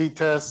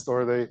 T-test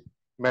or the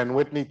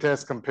Mann-Whitney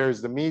test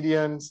compares the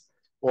medians,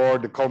 or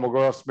the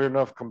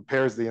Kolmogorov-Smirnov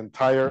compares the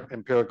entire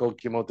empirical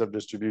cumulative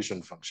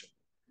distribution function.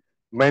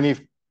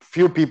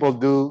 Few people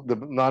do the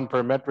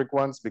non-parametric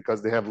ones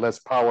because they have less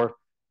power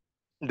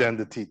than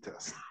the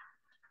t-test.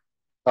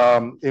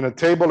 In a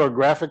table or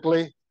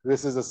graphically,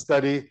 this is a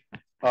study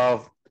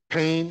of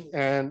pain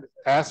and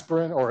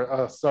aspirin, or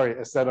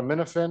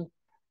acetaminophen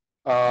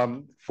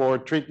for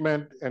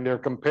treatment, and they're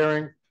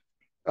comparing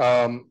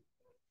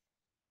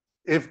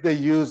if they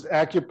used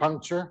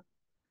acupuncture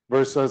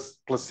versus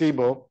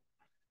placebo,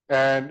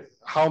 and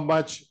how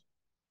much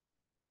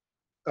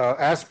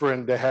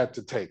aspirin they had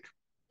to take.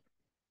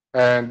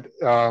 And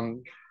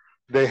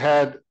they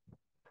had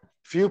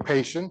few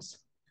patients.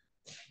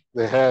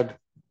 They had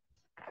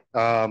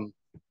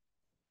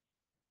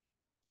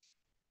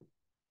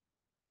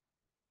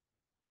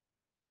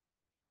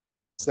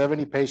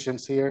 70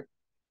 patients here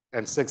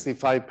and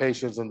 65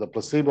 patients in the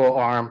placebo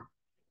arm.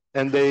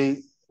 And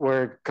they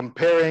were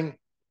comparing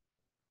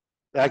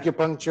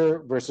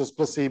acupuncture versus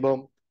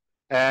placebo.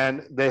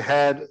 And they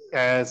had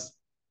as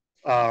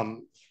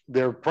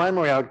their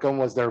primary outcome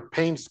was their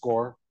pain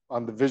score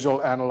on the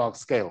visual analog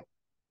scale.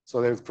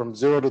 So there's from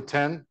 0 to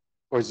 10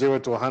 or 0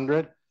 to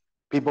 100,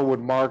 people would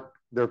mark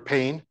their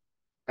pain.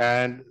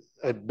 And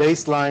at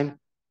baseline,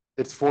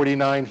 it's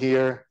 49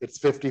 here, it's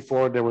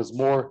 54. There was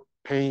more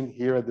pain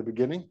here at the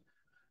beginning.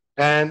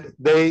 And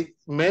they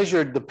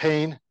measured the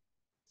pain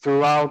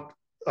throughout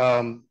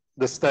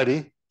the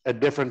study at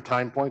different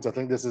time points. I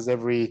think this is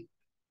every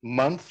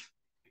month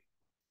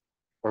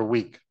or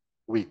week.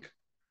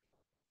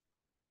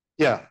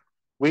 Yeah,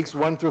 weeks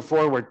 1 through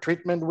 4 were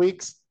treatment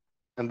weeks,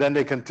 and then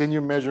they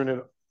continue measuring it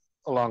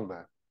along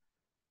that.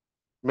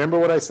 Remember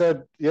what I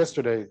said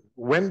yesterday,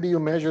 when do you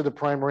measure the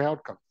primary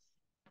outcome?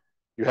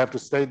 You have to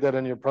state that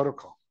in your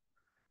protocol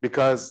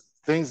because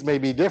things may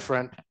be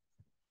different.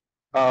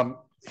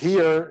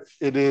 Here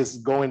it is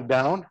going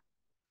down,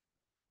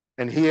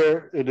 and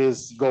here it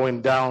is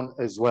going down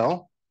as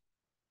well.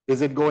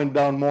 Is it going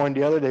down more in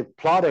the other? They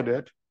plotted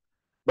it,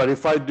 but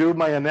if I do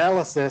my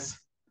analysis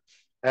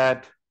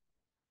at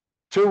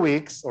 2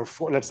 weeks, or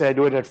let's say I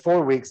do it at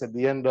 4 weeks at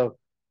the end of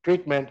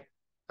treatment,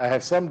 I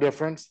have some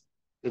difference.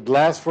 It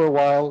lasts for a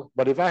while,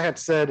 but if I had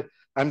said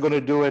I'm going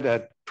to do it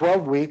at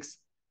 12 weeks,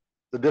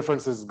 the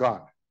difference is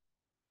gone.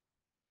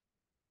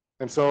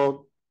 And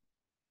so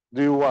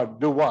do what?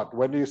 Do what?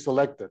 When do you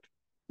select it?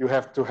 You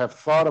have to have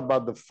thought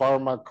about the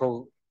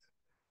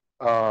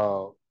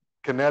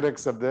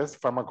kinetics of this,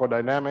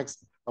 pharmacodynamics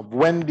of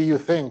when do you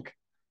think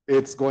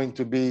it's going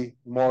to be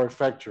more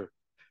effective.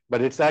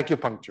 But it's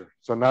acupuncture.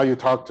 So now you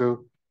talk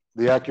to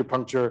the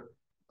acupuncture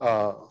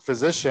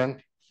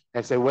physician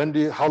and say,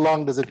 how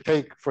long does it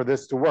take for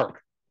this to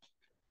work?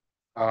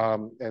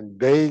 And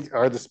they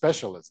are the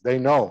specialists, they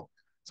know.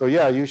 So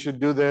yeah, you should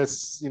do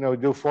this,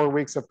 do 4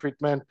 weeks of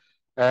treatment.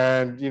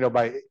 And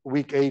by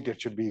week 8,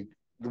 it should be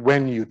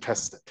when you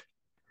test it.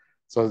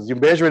 So you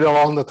measure it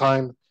all the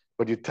time,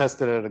 but you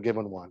test it at a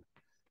given one.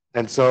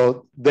 And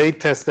so they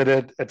tested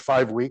it at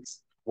 5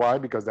 weeks. Why?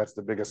 Because that's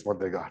the biggest one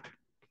they got.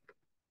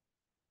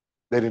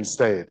 They didn't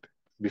say it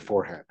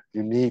beforehand.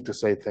 You need to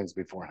say things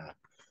beforehand.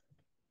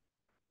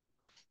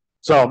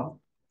 So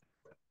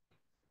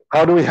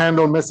how do we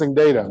handle missing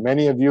data?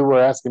 Many of you were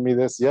asking me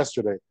this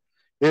yesterday.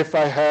 If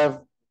I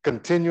have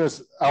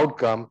continuous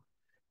outcome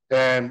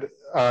and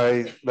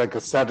like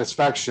a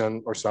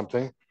satisfaction or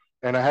something,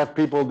 and I have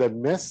people that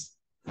miss,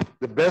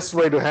 the best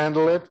way to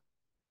handle it,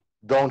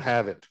 don't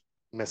have it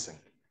missing.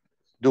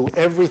 Do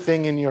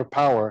everything in your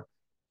power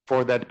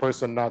for that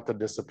person not to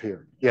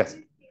disappear. Yes.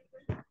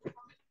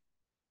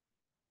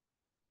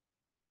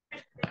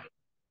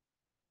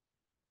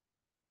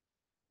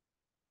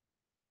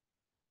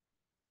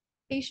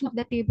 Of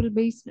the table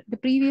based the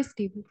previous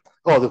table.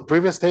 Oh, the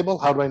previous table,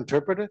 how do I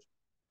interpret it?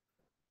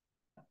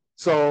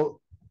 So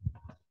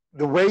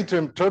the way to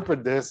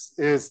interpret this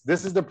is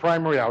the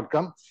primary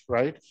outcome,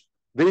 right?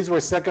 These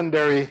were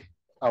secondary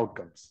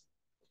outcomes.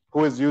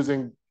 Who is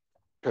using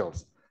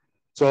pills?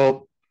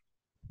 So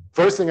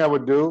first thing I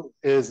would do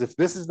is, if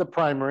this is the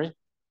primary,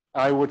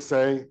 I would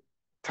say,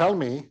 tell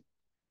me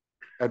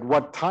at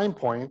what time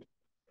point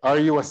are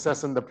you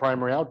assessing the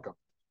primary outcome?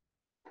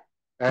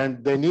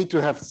 And they need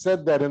to have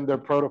said that in their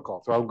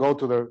protocol. So I'll go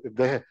to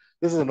this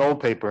is an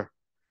old paper,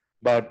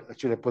 but I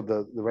should have put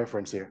the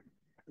reference here,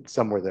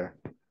 somewhere there.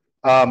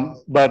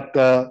 But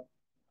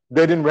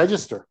they didn't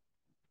register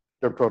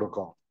their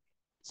protocol.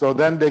 So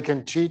then they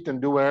can cheat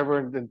and do whatever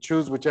and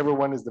choose whichever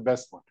one is the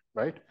best one,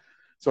 right?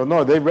 So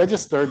no, they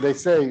registered, they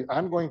say,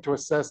 I'm going to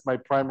assess my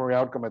primary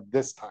outcome at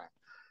this time.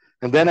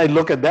 And then I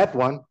look at that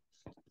one.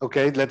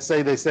 Okay, let's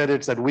say they said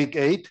it's at week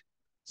 8.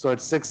 So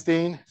it's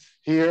 16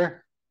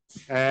 here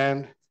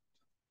and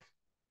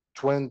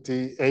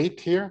 28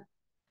 here.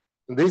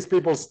 And these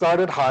people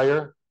started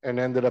higher and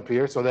ended up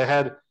here. So they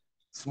had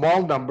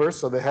small numbers.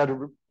 So they had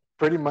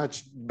pretty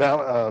much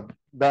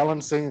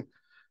balancing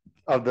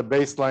of the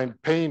baseline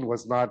pain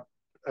was not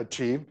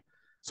achieved.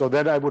 So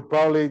then I would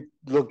probably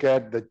look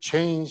at the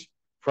change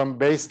from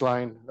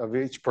baseline of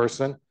each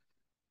person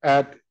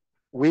at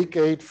week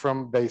 8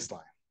 from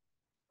baseline,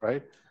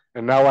 right?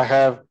 And now I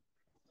have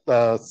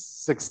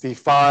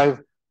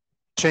 65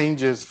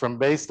 changes from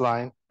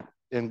baseline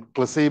in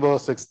placebo,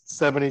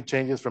 70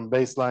 changes from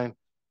baseline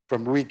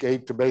from week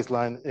 8 to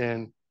baseline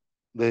in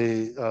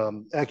the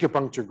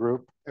acupuncture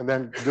group, and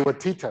then do a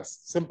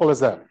t-test. Simple as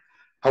that.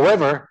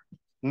 However,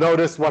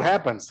 notice what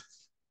happens.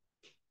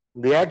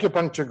 The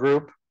acupuncture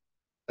group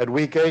at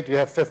week 8, you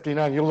have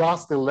 59. You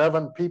lost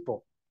 11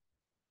 people.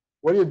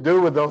 What do you do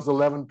with those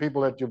 11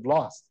 people that you've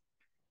lost?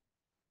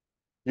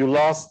 You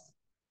lost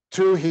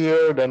 2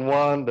 here, then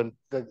 1, then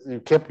you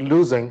kept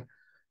losing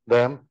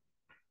them.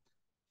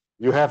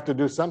 You have to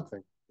do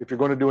something. If you're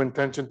going to do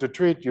intention to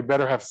treat, you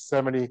better have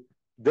 70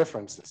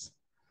 differences.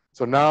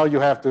 So now you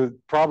have the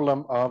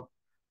problem of,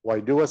 well, I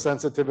do a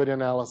sensitivity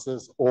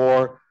analysis,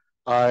 or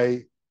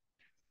I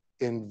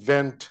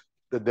invent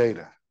the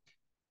data,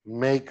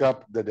 make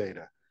up the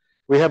data.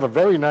 We have a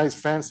very nice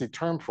fancy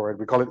term for it.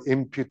 We call it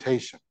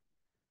imputation.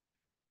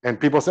 And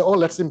people say, oh,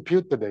 let's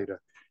impute the data.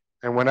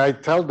 And when I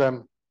tell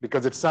them,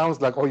 because it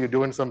sounds like, oh, you're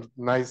doing some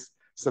nice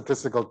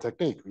statistical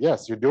technique.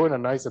 Yes, you're doing a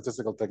nice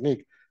statistical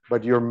technique,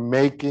 but you're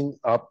making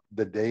up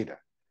the data.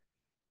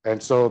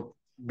 And so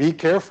be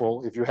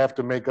careful if you have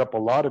to make up a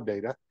lot of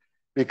data,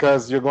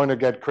 because you're going to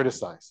get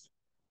criticized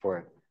for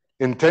it.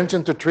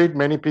 Intention to treat,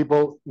 many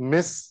people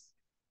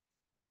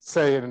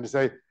say it and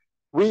say,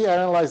 we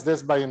analyzed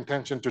this by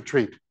intention to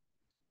treat.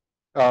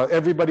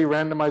 Everybody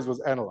randomized was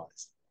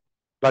analyzed.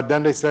 But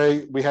then they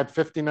say we had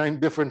 59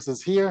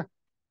 differences here,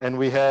 and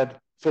we had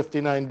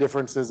 59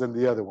 differences in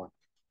the other one.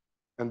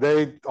 And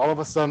they, all of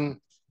a sudden,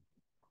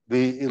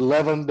 the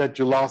 11 that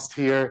you lost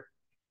here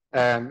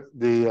and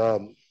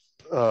the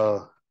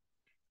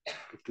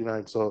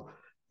 59, so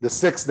the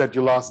 6 that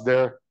you lost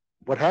there,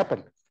 what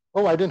happened?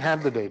 Oh, I didn't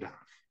have the data.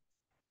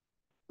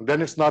 And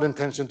then it's not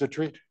intention to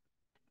treat,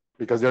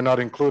 because they're not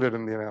included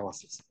in the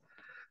analysis.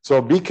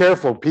 So be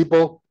careful.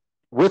 People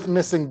with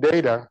missing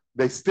data,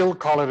 they still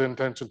call it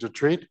intention to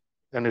treat,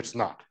 and it's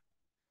not.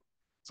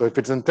 So if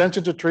it's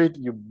intention to treat,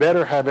 you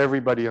better have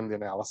everybody in the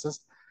analysis.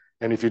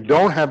 And if you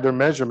don't have their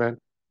measurement,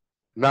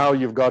 now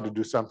you've got to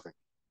do something.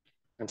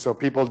 And so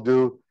people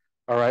do,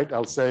 all right,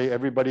 I'll say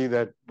everybody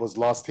that was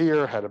lost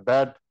here had a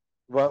bad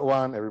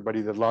one,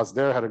 everybody that lost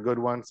there had a good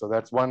one. So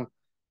that's one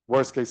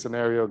worst case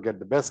scenario, get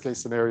the best case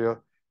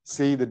scenario,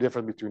 see the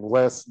difference between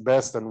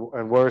best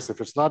and worst.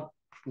 If it's not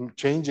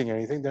changing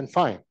anything, then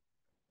fine.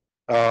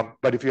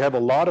 But if you have a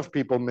lot of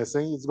people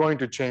missing, it's going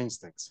to change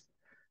things.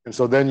 And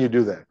so then you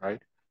do that,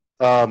 right?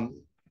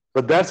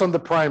 But that's on the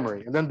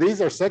primary. And then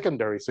these are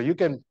secondary. So you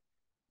can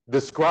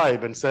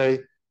describe and say,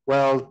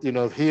 well, you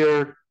know,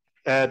 here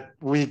at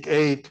week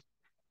 8,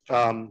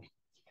 you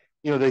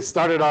know, they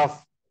started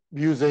off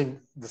using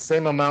the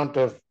same amount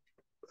of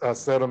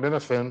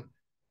acetaminophen,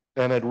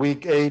 and at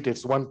week 8,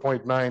 it's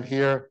 1.9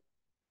 here,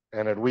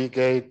 and at week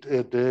 8,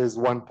 it is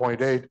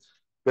 1.8.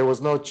 There was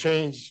no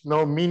change,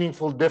 no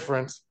meaningful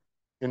difference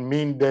in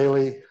mean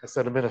daily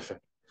acetaminophen.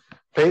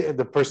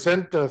 The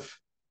percent of,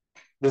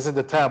 this is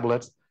the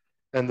tablets,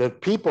 and the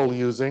people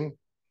using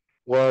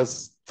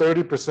was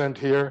 30%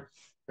 here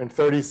and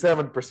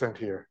 37%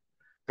 here.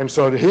 And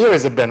so here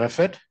is a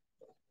benefit,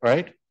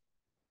 right?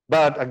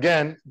 But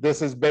again,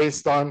 this is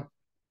based on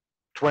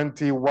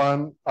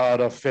 21 out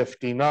of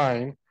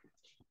 59.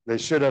 They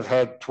should have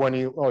had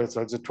 20, oh, it's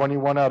a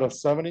 21 out of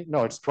 70?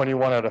 No, it's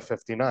 21 out of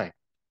 59,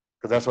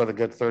 because that's why they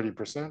get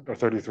 30% or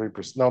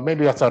 33%. No,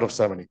 maybe that's out of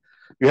 70.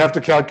 You have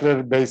to calculate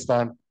it based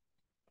on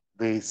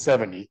the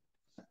 70.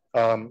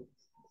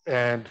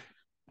 And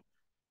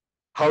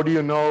how do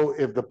you know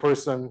if the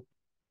person,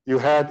 you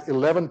had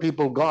 11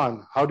 people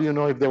gone, how do you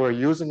know if they were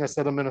using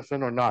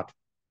acetaminophen or not?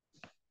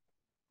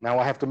 Now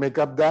I have to make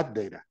up that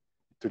data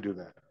to do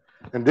that.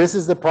 And this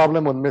is the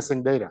problem with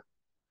missing data.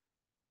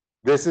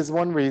 This is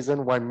one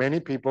reason why many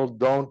people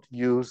don't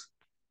use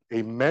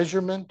a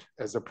measurement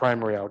as a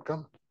primary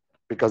outcome,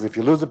 because if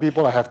you lose the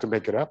people, I have to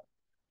make it up.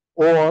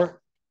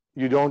 Or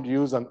you don't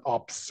use an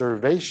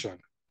observation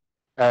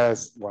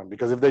as one,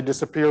 because if they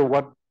disappear,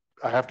 what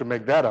I have to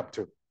make that up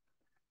to.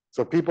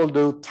 So people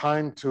do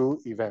time to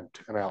event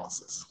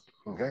analysis.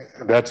 Okay,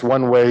 and that's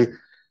one way.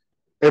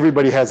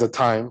 Everybody has a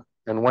time,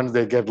 and once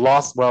they get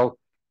lost, well,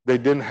 they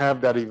didn't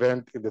have that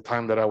event in the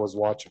time that I was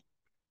watching.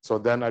 So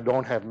then I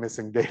don't have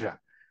missing data,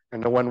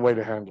 and the one way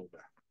to handle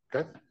that.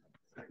 Okay.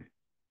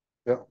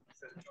 Yeah.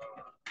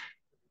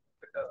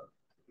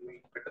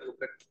 Better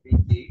look at week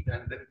 8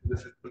 and then do the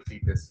simple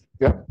t-test.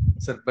 Yeah.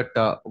 Sir, but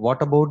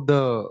what about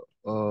the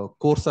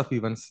course of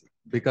events?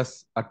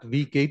 Because at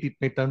week 8 it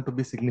may turn to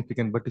be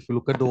significant, but if you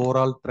look at the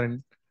overall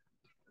trend,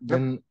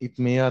 then it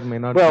may or may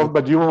not. Well,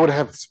 but you would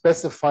have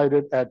specified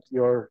it at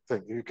your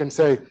thing. You can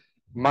say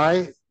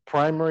my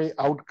primary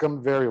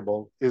outcome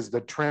variable is the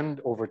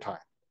trend over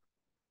time.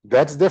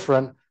 That's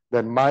different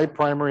than my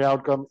primary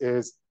outcome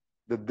is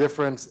the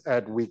difference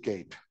at week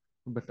 8.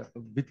 But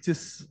which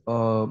is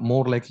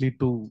more likely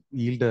to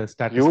yield a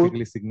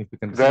statistically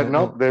significant?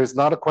 No, there's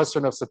not a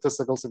question of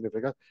statistical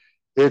significance.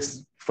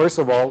 It's, first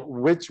of all,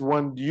 which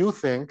one do you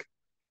think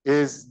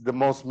is the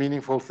most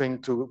meaningful thing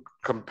to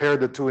compare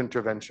the two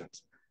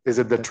interventions? Is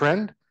it the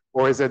trend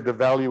or is it the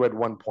value at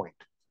one point?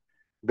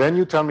 Then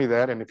you tell me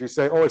that, and if you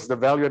say, oh, it's the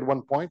value at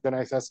one point, then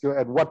I ask you,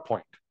 at what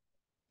point?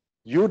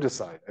 You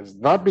decide. It's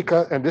not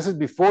because, and this is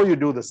before you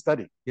do the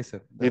study. Yes,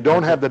 sir. You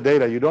don't have the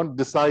data. You don't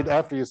decide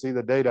after you see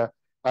the data,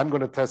 I'm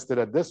going to test it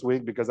at this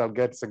week because I'll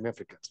get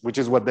significance, which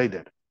is what they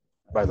did,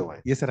 by the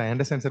way. Yes, sir, I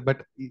understand, sir.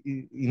 But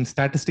in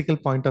statistical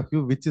point of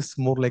view, which is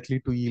more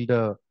likely to yield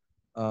a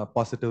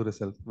positive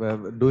result?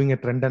 Doing a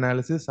trend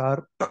analysis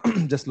or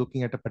just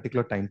looking at a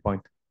particular time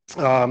point?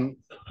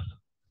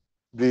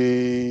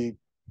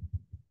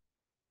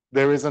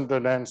 There isn't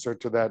an answer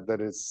to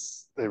that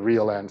is a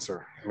real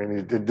answer. I mean,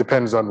 it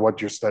depends on what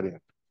you're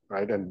studying,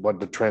 right? And what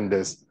the trend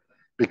is.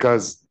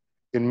 Because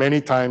in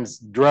many times,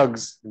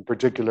 drugs in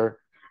particular,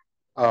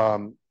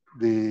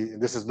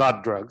 this is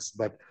not drugs,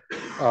 but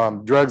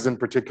drugs in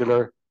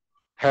particular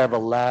have a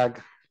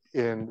lag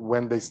in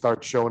when they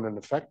start showing an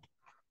effect.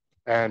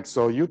 And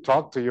so you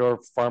talk to your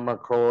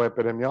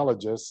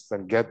pharmacoepidemiologists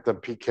and get the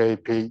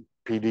PK,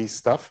 PD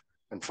stuff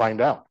and find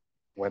out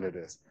when it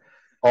is.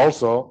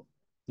 Also,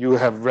 you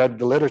have read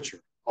the literature.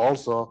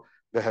 Also,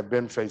 there have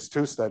been phase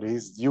 2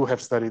 studies. You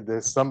have studied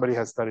this, somebody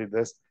has studied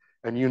this,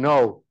 and you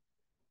know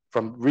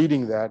from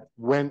reading that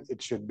when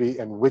it should be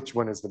and which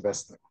one is the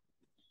best thing.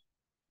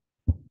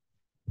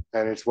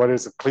 And it's what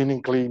is a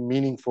clinically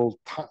meaningful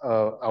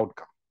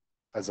outcome,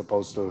 as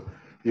opposed to,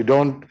 you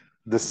don't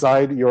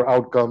decide your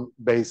outcome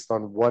based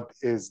on what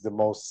is the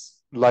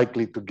most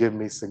likely to give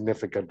me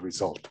significant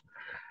result.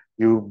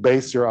 You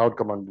base your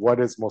outcome on what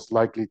is most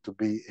likely to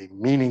be a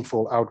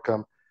meaningful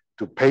outcome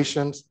to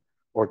patients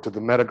or to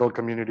the medical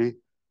community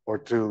or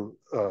to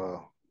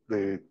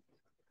the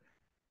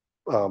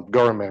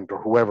government or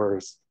whoever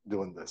is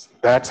doing this.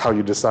 That's how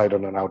you decide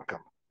on an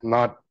outcome,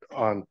 not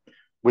on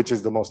which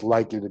is the most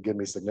likely to give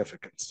me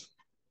significance.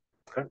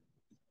 Okay?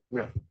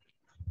 Yeah.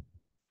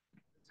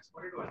 Just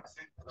wanted to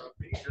understand,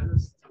 many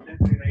journals sometimes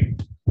they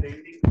write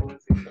trending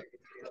towards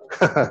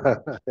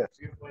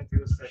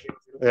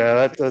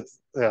yeah, that's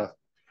yeah.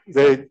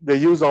 They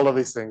use all of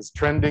these things,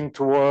 trending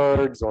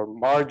towards or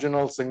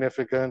marginal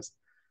significance,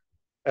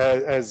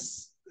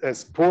 as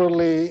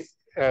poorly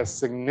as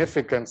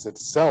significance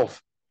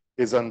itself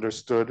is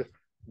understood.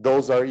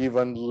 Those are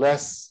even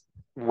less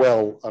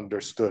well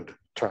understood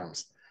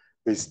terms.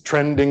 These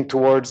trending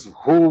towards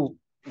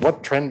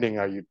what trending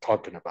are you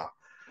talking about?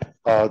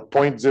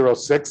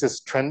 0.06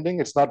 is trending.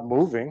 It's not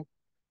moving.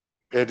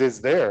 It is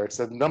there. It's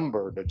a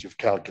number that you've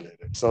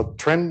calculated. So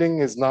trending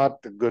is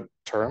not a good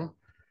term.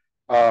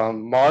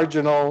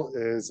 Marginal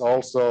is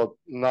also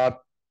not,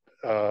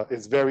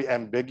 it's very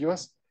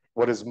ambiguous.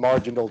 What is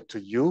marginal to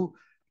you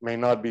may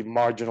not be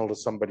marginal to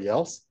somebody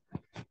else.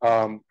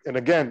 And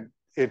again,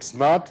 it's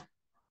not,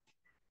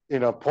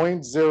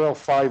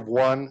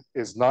 0.051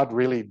 is not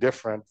really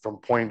different from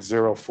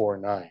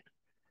 0.049.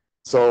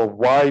 So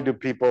why do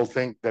people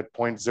think that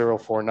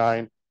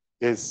 0.049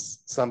 is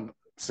some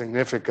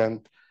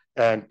significant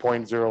and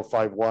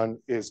 0.051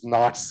 is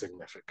not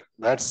significant?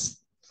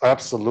 That's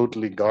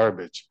absolutely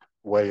garbage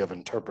way of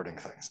interpreting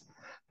things.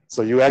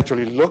 So you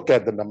actually look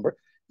at the number,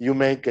 you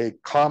make a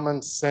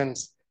common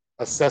sense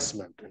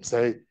assessment and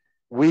say,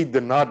 we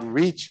did not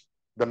reach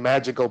the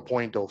magical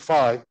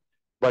 0.05,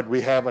 but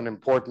we have an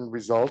important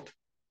result,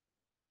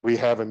 we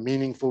have a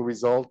meaningful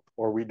result,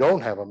 or we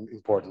don't have an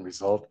important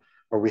result,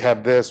 or we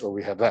have this, or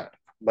we have that.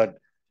 But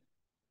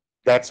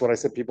that's what I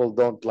said, people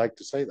don't like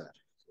to say that.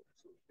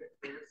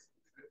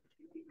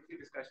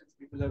 Discussions,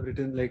 people have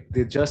written like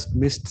they just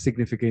missed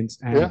significance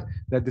and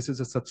that this is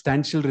a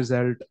substantial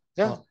result.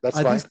 Yeah, that's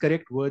are fine. these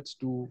correct words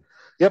to?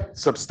 Yep,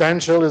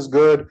 substantial is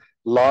good,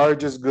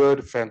 large is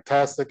good,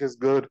 fantastic is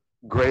good,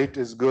 great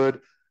is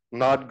good,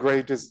 not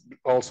great is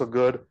also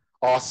good,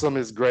 awesome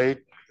is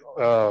great,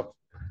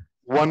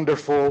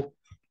 wonderful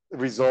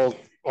result.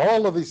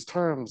 All of these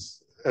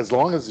terms, as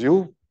long as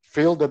you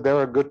feel that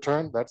they're a good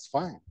term, that's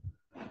fine.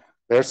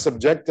 They're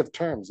subjective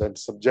terms, and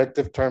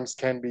subjective terms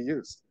can be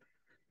used.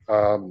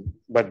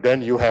 But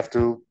then you have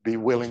to be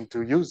willing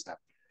to use them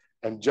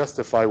and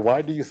justify,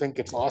 why do you think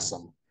it's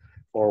awesome?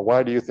 Or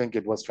why do you think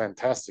it was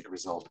fantastic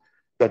result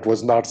that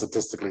was not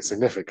statistically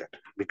significant?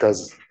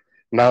 Because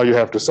now you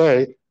have to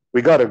say,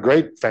 we got a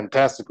great,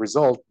 fantastic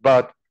result,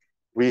 but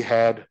we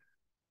had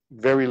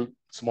very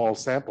small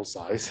sample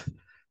size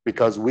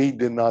because we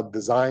did not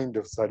design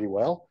the study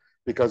well,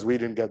 because we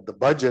didn't get the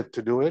budget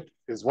to do it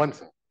is one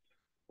thing.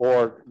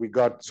 Or we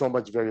got so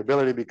much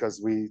variability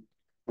because we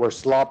were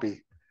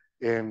sloppy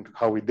in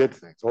how we did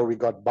things, or we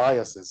got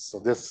biases. So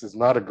this is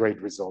not a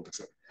great result.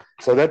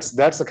 So that's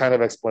the kind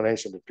of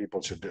explanation that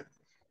people should do.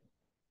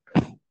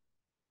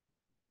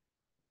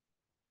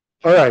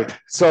 All right,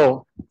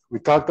 so we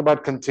talked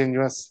about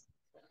continuous.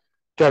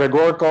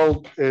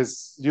 Categorical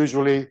is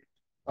usually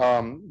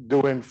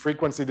doing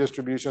frequency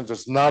distributions.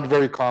 It's not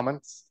very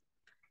commonly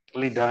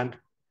done,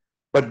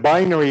 but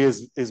binary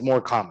is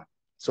more common.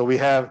 So we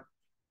have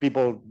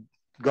people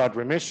got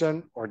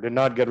remission or did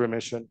not get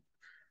remission.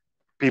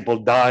 People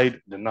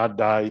died, did not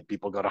die.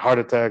 People got a heart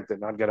attack,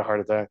 did not get a heart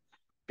attack.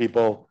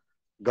 People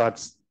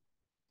got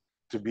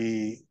to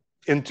be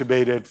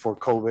intubated for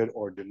COVID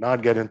or did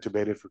not get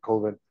intubated for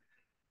COVID.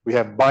 We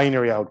have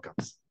binary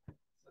outcomes.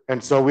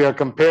 And so we are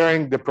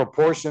comparing the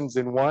proportions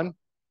in one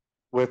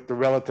with the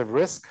relative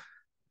risk.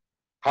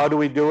 How do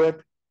we do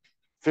it?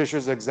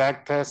 Fisher's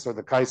exact test or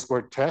the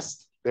chi-squared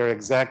test. They're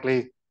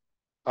exactly,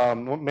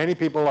 many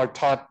people are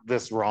taught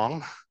this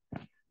wrong.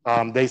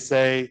 They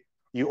say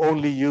you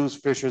only use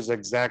Fisher's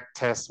exact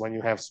test when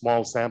you have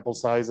small sample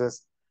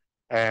sizes,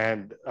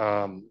 and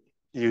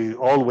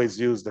you always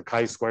use the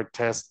chi-squared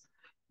test.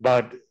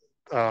 But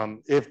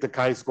if the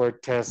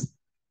chi-squared test,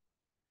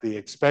 the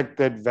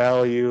expected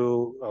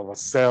value of a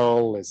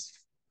cell is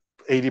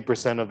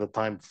 80% of the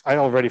time, I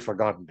already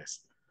forgotten this.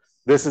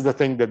 This is the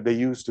thing that they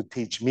used to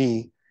teach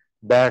me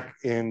back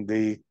in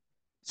the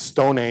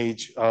Stone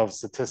Age of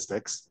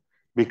statistics,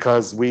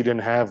 because we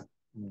didn't have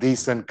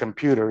decent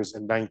computers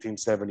in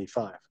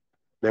 1975.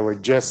 They were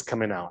just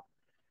coming out.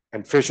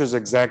 And Fisher's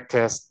exact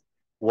test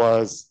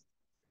was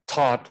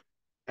taught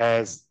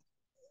as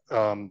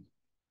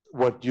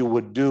what you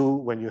would do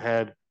when you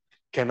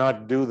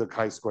cannot do the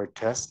chi-squared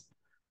test,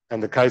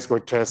 and the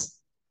chi-squared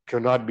test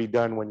cannot be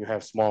done when you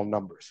have small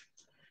numbers.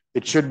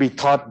 It should be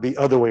taught the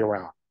other way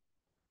around.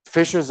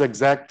 Fisher's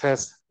exact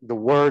test, the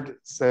word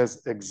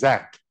says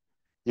exact.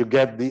 You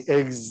get the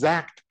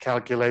exact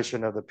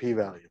calculation of the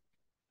p-value.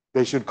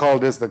 They should call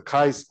this the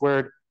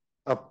chi-squared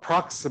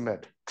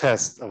approximate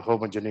test of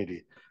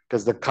homogeneity,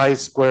 because the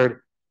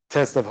chi-squared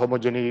test of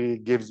homogeneity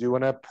gives you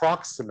an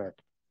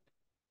approximate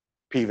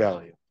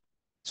p-value.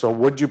 So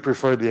would you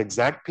prefer the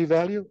exact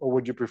p-value or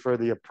would you prefer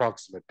the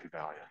approximate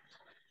p-value?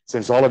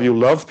 Since all of you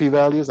love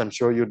p-values, I'm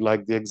sure you'd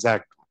like the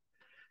exact one.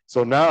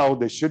 So now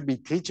they should be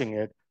teaching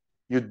it.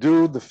 You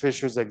do the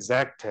Fisher's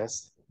exact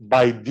test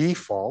by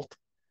default,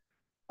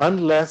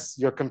 unless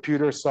your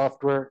computer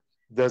software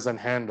doesn't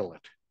handle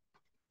it.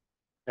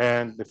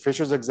 And the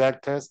Fisher's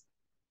exact test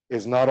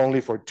is not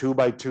only for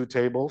 2x2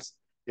 tables,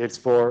 it's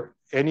for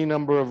any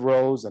number of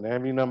rows and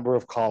any number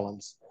of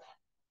columns.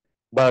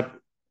 But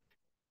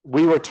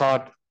we were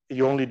taught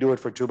you only do it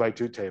for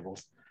 2x2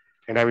 tables.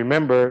 And I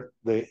remember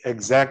the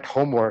exact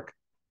homework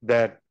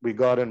that we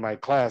got in my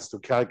class to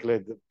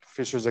calculate the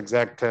Fisher's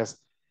exact test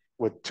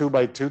with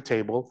 2x2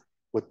 table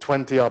with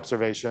 20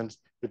 observations.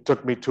 It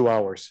took me 2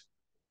 hours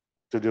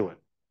to do it.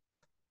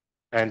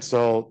 And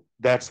so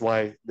that's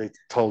why they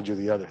told you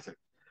the other thing.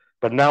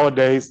 But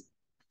nowadays,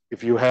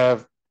 if you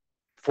have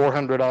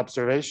 400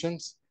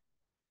 observations,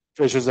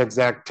 Fisher's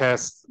exact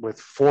test with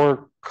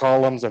 4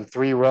 columns and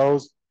 3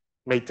 rows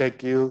may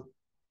take you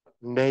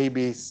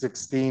maybe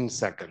 16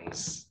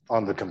 seconds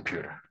on the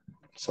computer.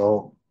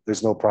 So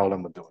there's no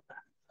problem with doing that.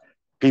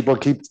 People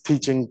keep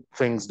teaching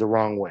things the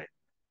wrong way.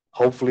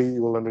 Hopefully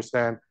you will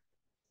understand.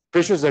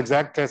 Fisher's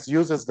exact test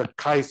uses the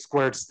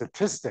chi-squared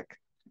statistic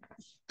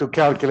to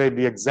calculate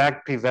the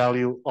exact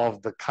p-value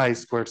of the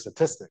chi-squared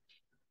statistic.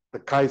 The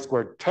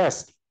chi-squared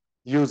test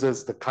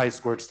uses the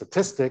chi-squared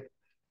statistic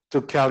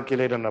to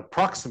calculate an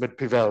approximate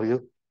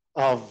p-value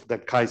of the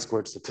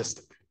chi-squared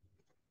statistic.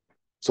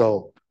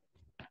 So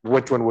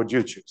which one would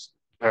you choose?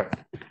 All right.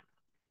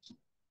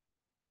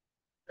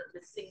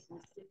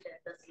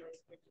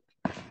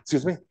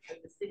 Excuse me?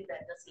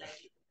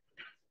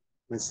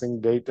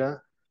 Missing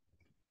data.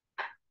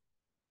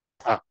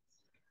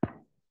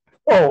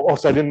 Oh,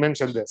 so I didn't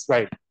mention this,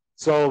 right?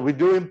 So we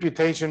do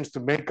imputations to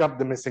make up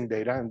the missing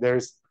data,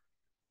 and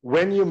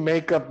when you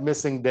make up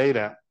missing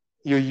data,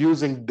 you're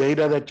using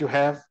data that you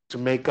have to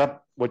make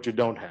up what you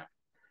don't have.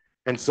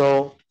 And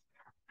so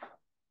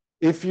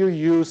if you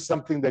use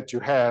something that you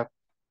have,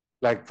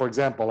 like for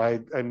example,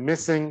 I'm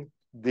missing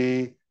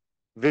the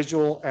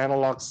visual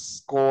analog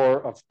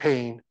score of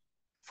pain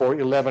for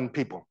 11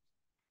 people.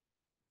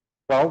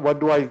 Well,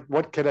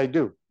 what could I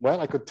do? Well,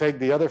 I could take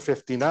the other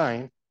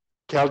 59,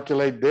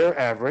 calculate their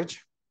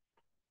average,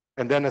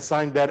 and then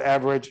assign that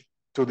average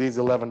to these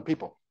 11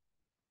 people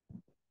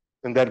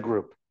in that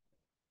group.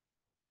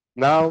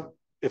 Now,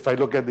 if I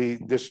look at the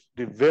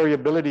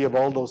variability of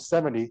all those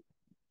 70,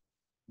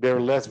 they're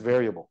less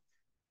variable,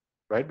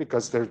 right?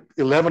 Because there's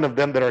 11 of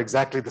them that are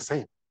exactly the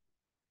same.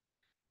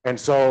 And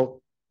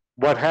so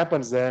what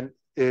happens then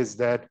is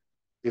that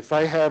if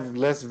I have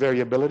less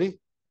variability,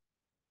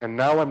 and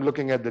now I'm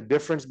looking at the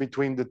difference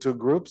between the two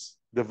groups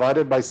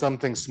divided by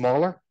something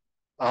smaller,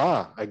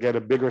 I get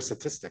a bigger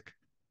statistic.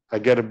 I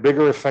get a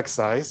bigger effect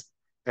size,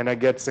 and I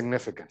get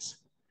significance.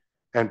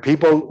 And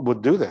people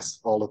would do this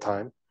all the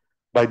time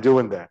by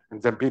doing that.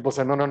 And then people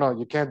say, no,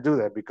 you can't do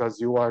that because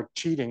you are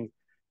cheating.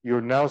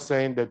 You're now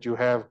saying that you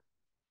have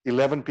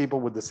 11 people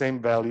with the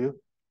same value.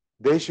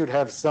 They should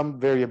have some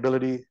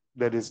variability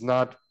that is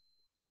not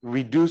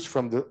reduced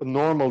from the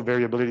normal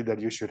variability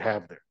that you should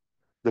have there.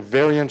 The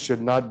variance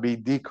should not be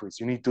decreased.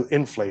 You need to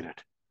inflate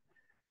it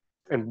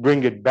and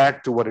bring it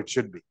back to what it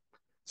should be.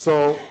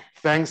 So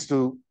thanks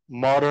to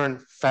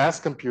modern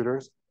fast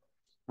computers,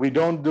 we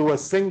don't do a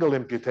single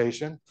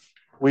imputation.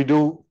 We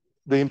do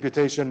the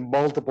imputation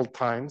multiple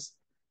times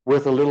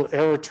with a little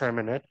error term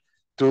in it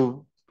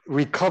to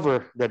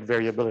recover that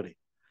variability.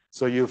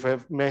 So you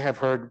may have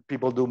heard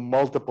people do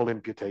multiple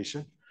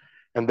imputation.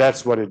 And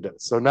that's what it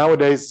does. So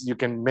nowadays, you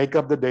can make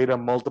up the data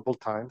multiple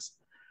times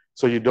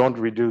so you don't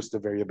reduce the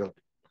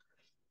variability.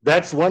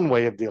 That's one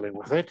way of dealing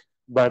with it.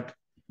 But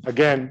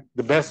again,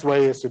 the best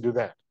way is to do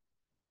that.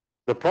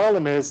 The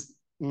problem is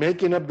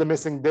making up the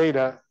missing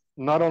data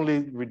not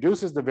only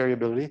reduces the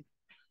variability,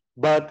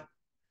 but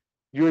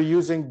you're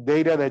using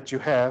data that you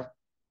have,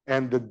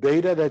 and the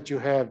data that you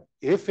have,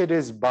 if it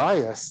is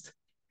biased,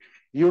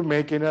 you're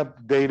making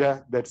up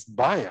data that's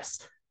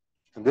biased.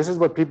 And this is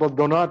what people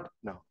do not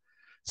know.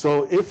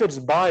 So if it's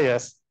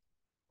biased,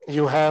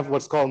 you have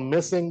what's called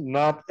missing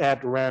not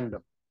at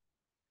random.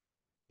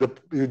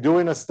 You're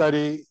doing a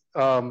study,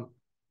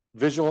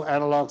 visual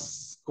analog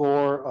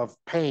score of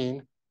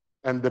pain,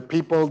 and the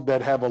people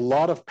that have a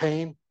lot of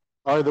pain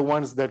are the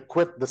ones that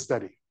quit the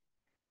study.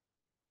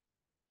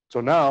 So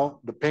now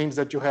the pains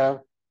that you have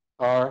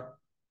are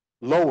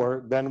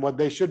lower than what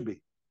they should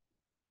be.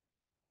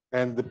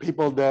 And the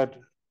people that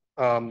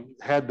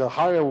had the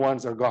higher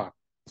ones are gone.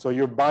 So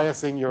you're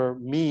biasing your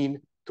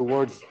mean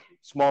towards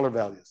smaller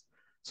values.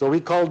 So we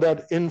call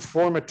that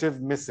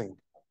informative missing,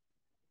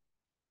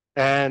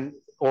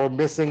 or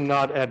missing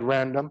not at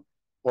random,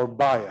 or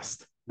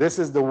biased. This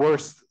is the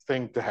worst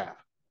thing to have.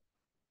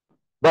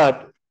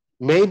 But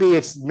maybe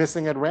it's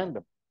missing at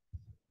random.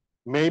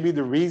 Maybe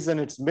the reason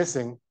it's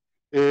missing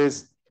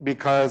is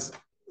because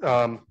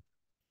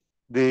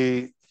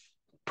the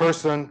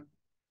person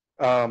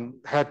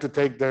had to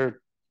take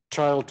their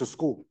child to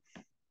school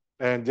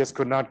and just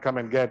could not come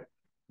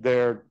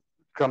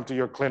to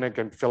your clinic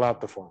and fill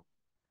out the form.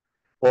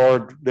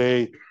 Or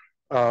they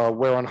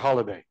were on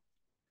holiday,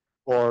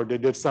 or they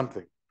did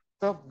something.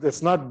 So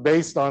it's not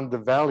based on the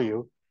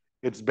value,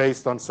 it's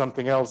based on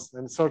something else,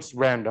 and so it's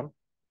random.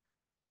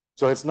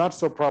 So it's not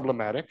so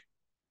problematic.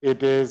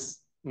 It is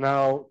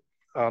now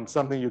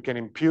something you can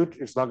impute.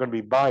 It's not going to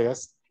be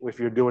biased if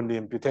you're doing the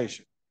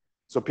imputation.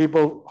 So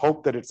people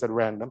hope that it's at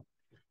random,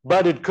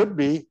 but it could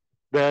be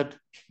that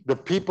the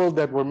people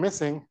that were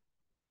missing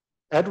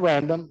at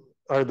random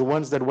are the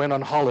ones that went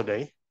on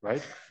holiday,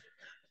 right?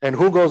 And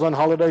who goes on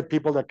holiday?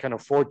 People that can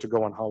afford to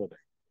go on holiday.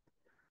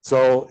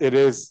 So it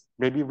is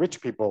maybe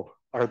rich people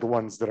are the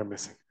ones that are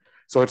missing.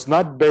 So it's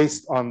not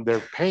based on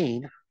their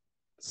pain.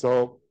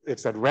 So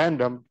it's at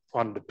random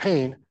on the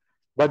pain,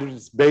 but it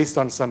is based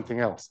on something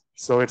else.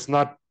 So it's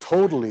not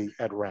totally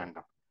at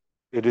random.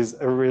 It is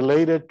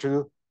related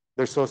to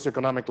their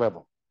socioeconomic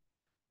level.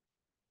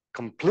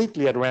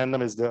 Completely at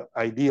random is the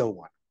ideal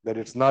one, that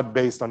it's not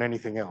based on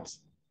anything else.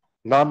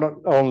 Not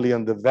only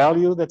on the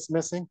value that's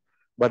missing,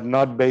 but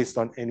not based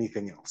on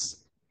anything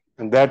else.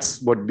 And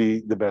that's would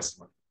be the best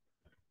one.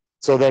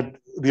 So that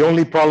the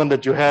only problem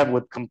that you have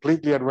with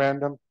completely at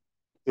random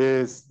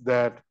is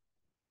that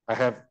I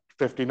have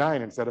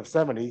 59 instead of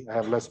 70, I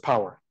have less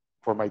power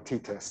for my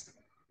t-test.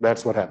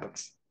 That's what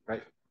happens,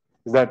 right?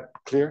 Is that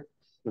clear?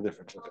 The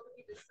difference. Okay.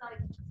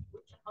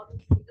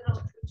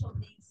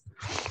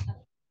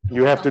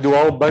 You have to do a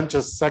whole bunch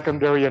of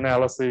secondary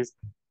analyses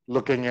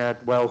looking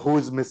at, well,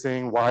 who's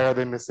missing? Why are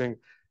they missing?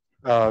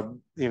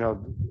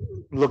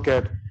 Look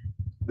at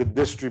the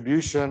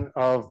distribution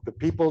of the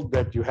people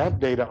that you have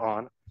data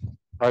on.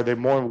 Are there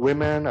more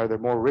women? Are there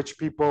more rich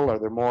people? Are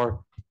there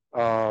more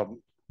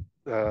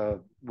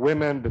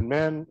women than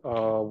men?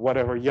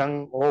 Whatever,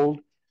 young,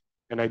 old.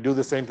 And I do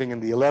the same thing in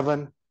the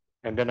 11.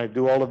 And then I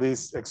do all of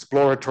these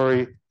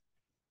exploratory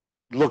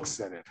looks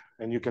at it.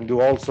 And you can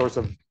do all sorts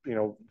of,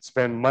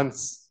 spend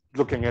months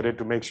looking at it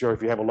to make sure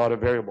if you have a lot of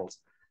variables,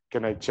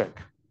 can I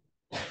check?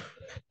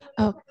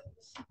 Oh.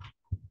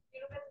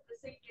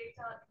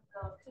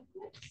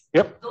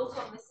 Yep. Those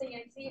are missing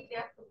and see if they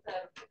are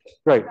compared.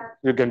 Right.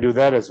 You can do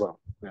that as well.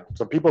 Yeah.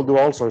 So people do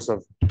all sorts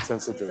of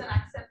sensitivity.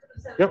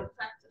 Yep.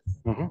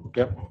 Mm-hmm.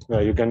 Yep. Yeah,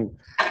 you can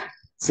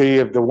see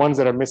if the ones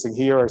that are missing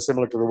here are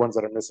similar to the ones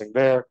that are missing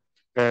there.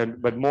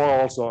 But more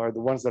also are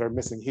the ones that are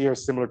missing here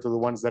similar to the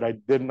ones that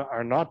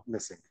are not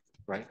missing,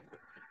 right?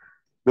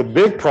 The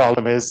big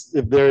problem is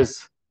if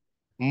there's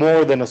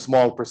more than a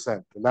small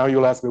percent. Now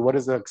you'll ask me, what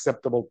is the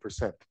acceptable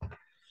percent?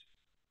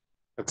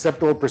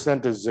 Acceptable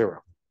percent is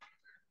 0.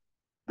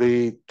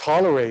 The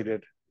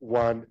tolerated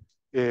one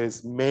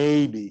is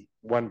maybe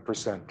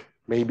 1%,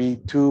 maybe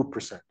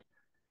 2%.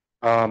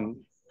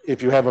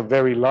 If you have a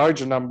very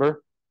large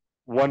number,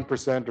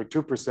 1% or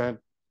 2%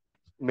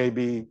 may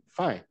be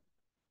fine.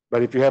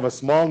 But if you have a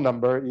small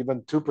number,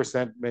 even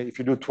 2%, if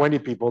you do 20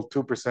 people,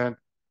 2%,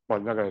 well,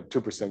 you're not going to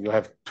have 2%, you'll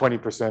have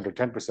 20% or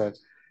 10%.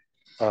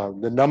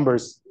 The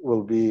numbers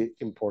will be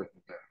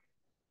important there.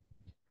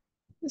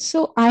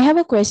 So I have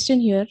a question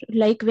here,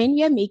 like when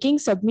we are making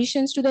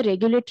submissions to the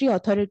regulatory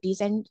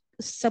authorities, and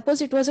suppose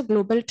it was a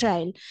global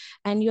trial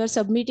and you are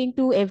submitting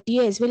to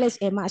FDA as well as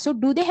EMA. So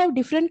do they have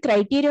different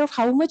criteria of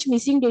how much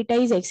missing data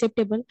is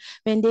acceptable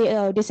when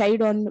they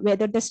decide on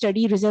whether the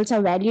study results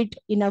are valid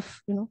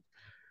enough,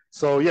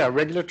 So yeah,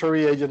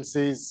 regulatory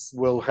agencies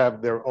will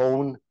have their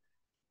own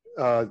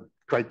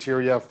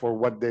criteria for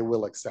what they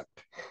will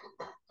accept.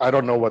 I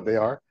don't know what they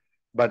are,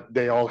 but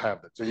they all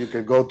have it. So you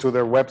can go to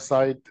their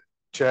website,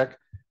 check.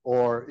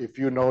 or if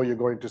you know you're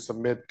going to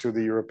submit to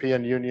the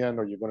European Union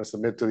or you're going to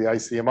submit to the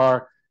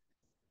ICMR,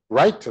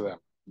 write to them.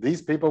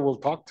 These people will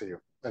talk to you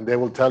and they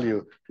will tell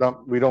you,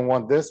 no, we don't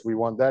want this, we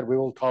want that, we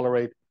will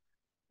tolerate.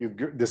 You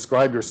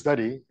describe your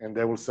study and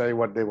they will say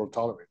what they will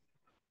tolerate.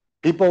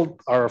 People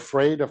are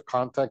afraid of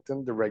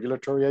contacting the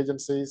regulatory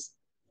agencies.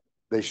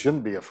 They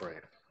shouldn't be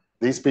afraid.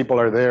 These people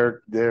are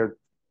there, they're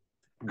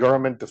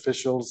government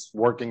officials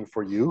working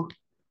for you.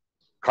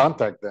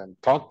 Contact them,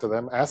 talk to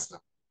them, ask them.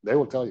 They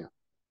will tell you.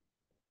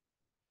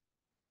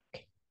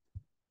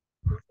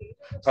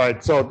 All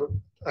right, so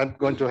I'm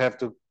going to have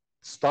to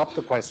stop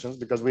the questions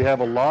because we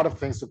have a lot of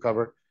things to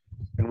cover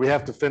and we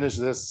have to finish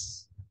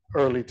this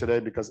early today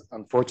because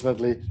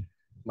unfortunately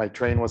my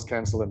train was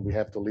canceled and we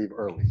have to leave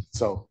early.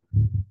 So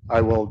I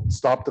will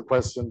stop the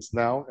questions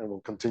now and we'll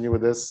continue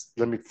with this.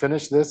 Let me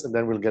finish this and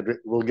then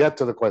we'll get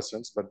to the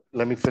questions, but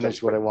let me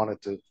finish what I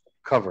wanted to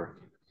cover.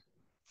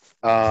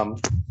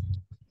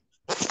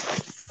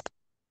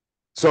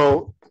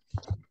 So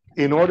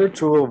in order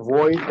to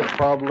avoid the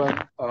problem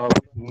of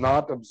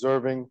not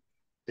observing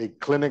a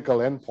clinical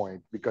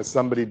endpoint because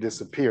somebody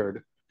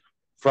disappeared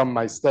from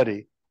my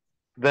study,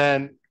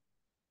 then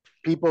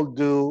people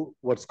do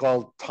what's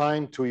called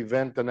time to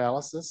event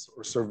analysis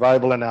or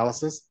survival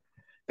analysis.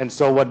 And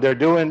so what they're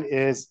doing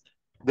is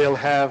they'll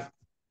have,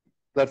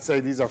 let's say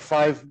these are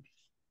 5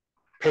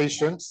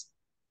 patients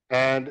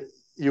and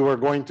you are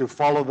going to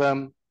follow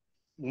them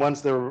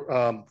once they're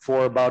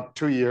for about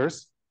 2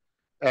 years.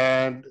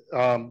 And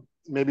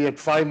maybe at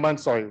 5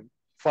 months,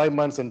 5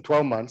 months and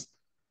 12 months,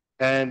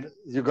 and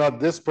you got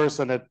this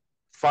person at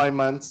 5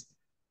 months,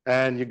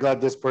 and you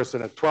got this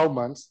person at 12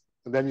 months,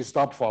 and then you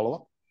stop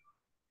follow-up.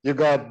 You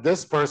got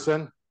this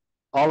person,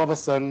 all of a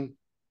sudden,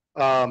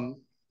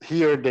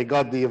 here they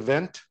got the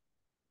event.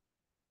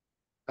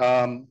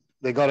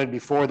 They got it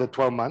before the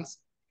 12 months.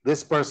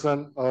 This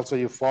person, also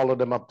you follow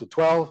them up to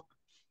 12.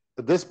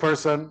 But this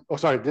person,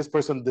 this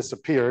person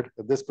disappeared,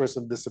 but this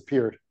person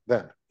disappeared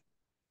then.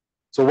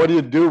 So what do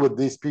you do with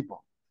these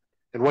people?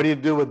 And what do you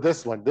do with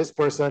this one? This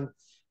person,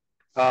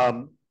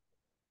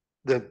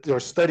 your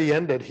study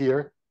ended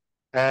here,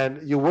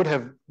 and you would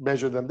have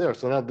measured them there.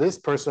 So now this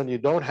person, you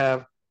don't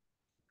have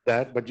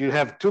that, but you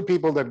have 2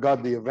 people that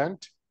got the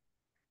event,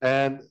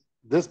 and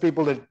this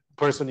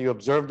person you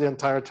observed the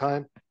entire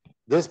time,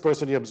 this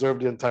person you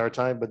observed the entire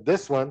time, but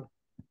this one,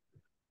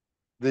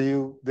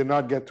 you did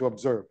not get to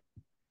observe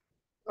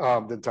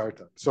the entire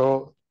time.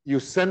 So you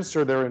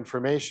censor their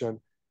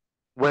information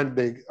when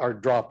they are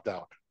dropped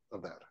out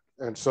of that.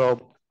 And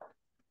so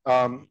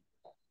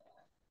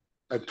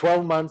at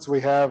 12 months,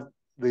 we have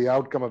the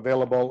outcome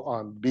available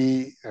on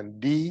B and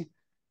D.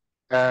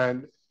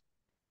 And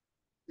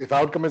if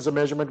outcome is a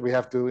measurement, we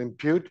have to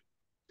impute.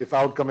 If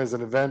outcome is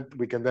an event,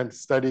 we can then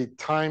study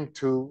time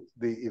to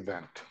the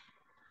event.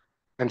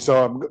 And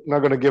so I'm not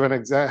going to give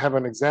have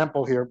an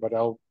example here, but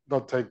I'll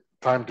not take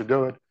time to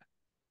do it.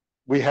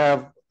 We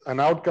have an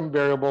outcome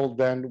variable,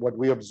 then what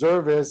we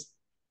observe is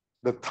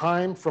the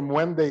time from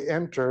when they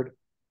entered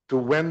to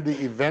when the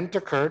event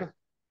occurred,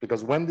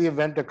 because when the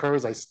event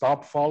occurs, I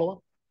stop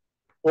follow-up,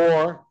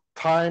 or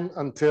time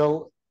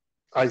until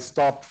I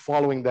stopped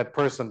following that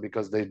person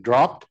because they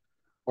dropped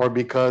or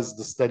because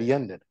the study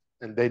ended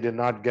and they did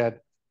not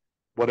get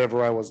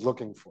whatever I was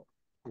looking for.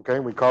 Okay,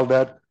 we call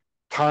that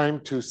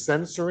time to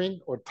censoring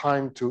or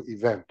time to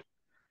event.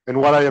 And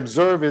what I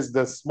observe is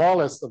the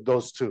smallest of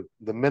those 2,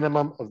 the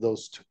minimum of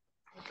those 2.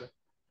 Okay,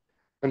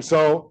 and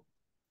so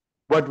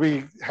what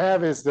we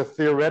have is the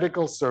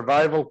theoretical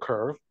survival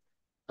curve.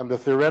 And the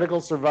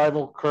theoretical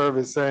survival curve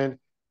is saying,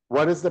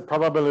 what is the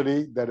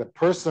probability that a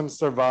person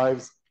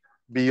survives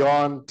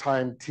beyond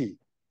time t?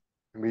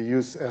 And we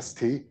use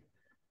ST.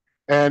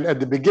 And at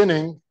the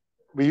beginning,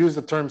 we use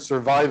the term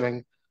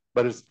surviving,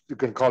 but you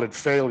can call it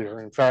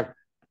failure. In fact,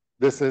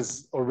 this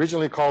is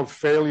originally called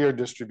failure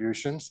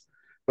distributions,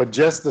 but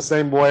just the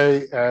same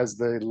way as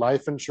the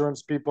life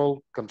insurance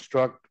people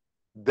construct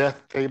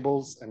death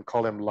tables and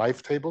call them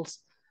life tables.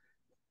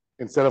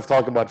 Instead of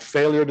talking about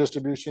failure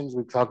distributions,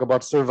 we talk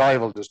about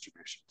survival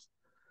distributions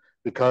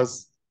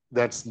because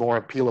that's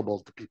more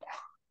appealable to people.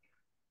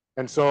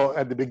 And so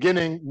at the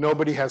beginning,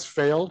 nobody has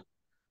failed.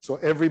 So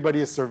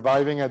everybody is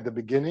surviving at the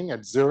beginning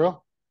at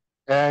 0.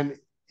 And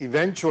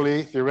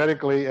eventually,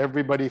 theoretically,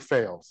 everybody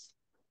fails.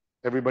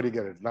 Everybody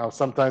gets it. Now,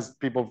 sometimes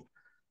people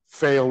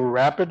fail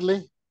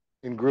rapidly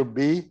in group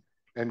B,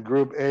 and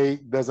group A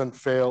doesn't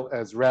fail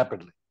as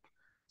rapidly.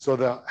 So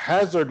the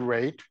hazard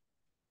rate,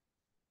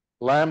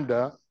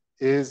 lambda,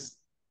 is,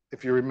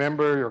 if you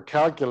remember your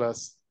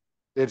calculus,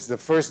 it's the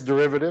first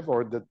derivative,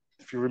 or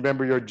if you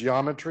remember your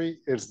geometry,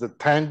 it's the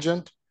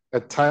tangent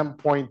at time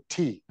point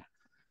t.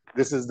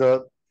 This is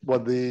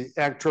what the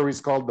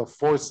actuaries call the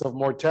force of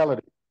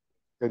mortality.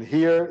 And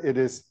here it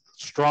is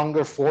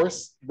stronger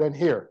force than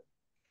here.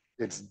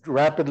 It's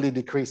rapidly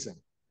decreasing.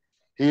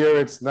 Here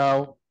it's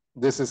now,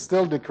 this is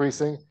still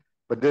decreasing,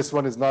 but this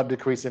one is not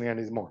decreasing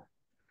anymore.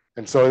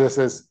 And so this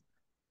is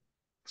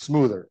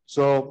smoother.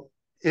 So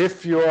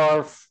if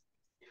your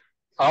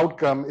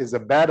outcome is a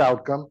bad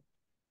outcome,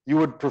 you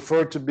would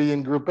prefer to be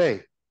in group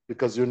A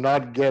because you're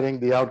not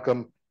getting the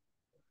outcome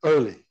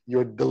early.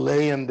 You're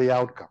delaying the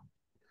outcome.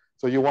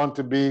 So you want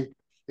to be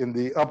in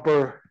the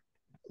upper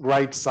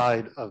right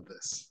side of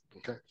this,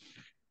 okay?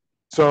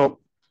 So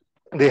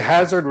the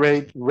hazard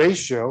rate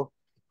ratio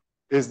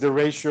is the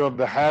ratio of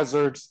the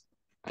hazards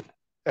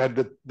at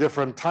the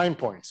different time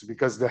points,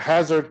 because the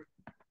hazard,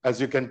 as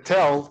you can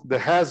tell, the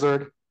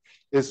hazard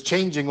is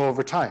changing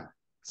over time.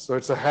 So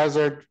it's a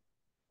hazard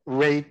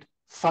rate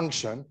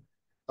function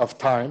of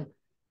time.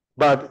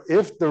 But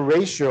if the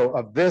ratio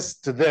of this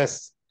to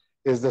this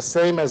is the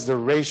same as the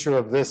ratio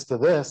of this to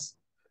this,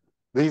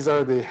 these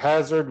are the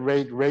hazard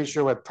rate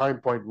ratio at time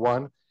point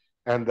 1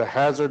 and the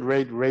hazard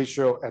rate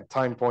ratio at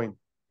time point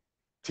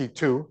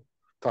T2,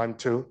 time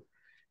 2.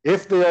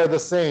 If they are the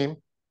same,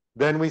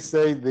 then we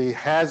say the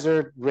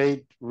hazard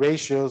rate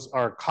ratios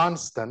are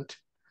constant,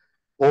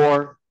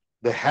 or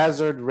the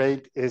hazard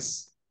rate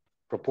is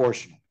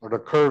proportional, or the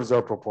curves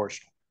are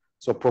proportional.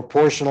 So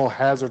proportional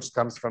hazards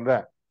comes from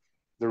that,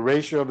 the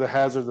ratio of the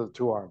hazards of the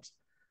two arms.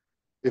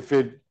 If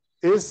it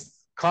is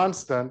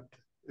constant,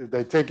 if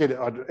they take it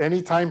at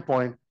any time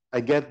point, I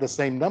get the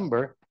same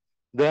number,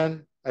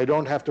 then I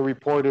don't have to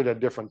report it at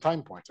different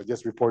time points. I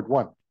just report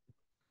one.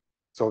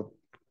 So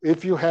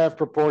if you have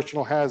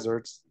proportional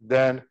hazards,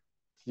 then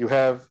you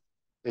have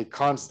a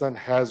constant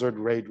hazard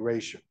rate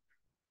ratio.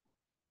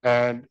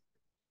 And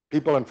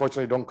people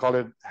unfortunately don't call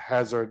it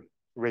hazard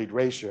rate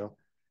ratio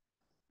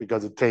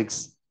because it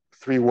takes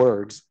 3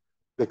 words.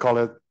 They call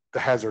it the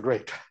hazard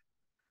rate,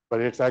 but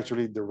it's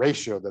actually the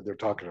ratio that they're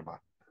talking about.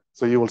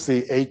 So you will see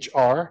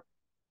HR,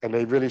 and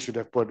they really should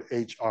have put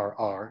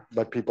HRR,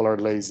 but people are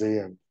lazy,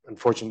 and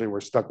unfortunately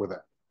we're stuck with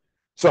that.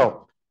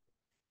 So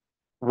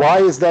why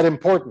is that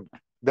important?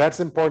 That's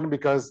important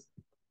because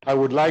I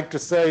would like to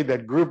say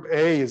that group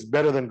A is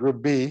better than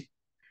group B.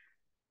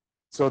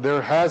 So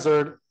their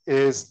hazard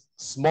is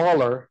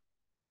smaller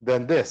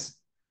than this.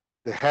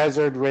 The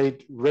hazard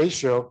rate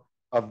ratio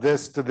of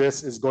this to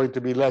this is going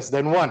to be less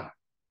than 1.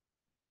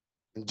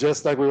 And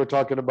just like we were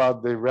talking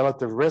about the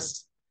relative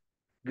risks,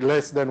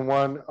 less than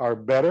 1 are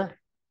better.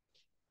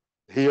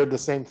 Here, the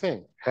same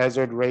thing.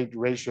 Hazard rate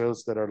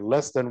ratios that are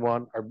less than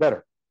 1 are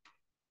better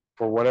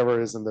for whatever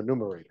is in the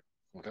numerator,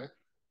 okay?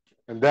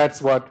 And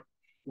that's what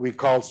we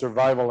call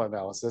survival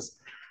analysis.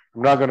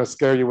 I'm not going to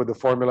scare you with the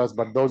formulas,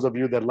 but those of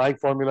you that like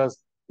formulas,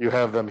 you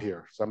have them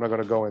here. So I'm not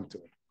going to go into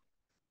it.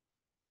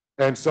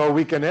 And so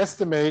we can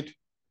estimate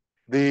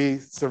the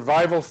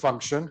survival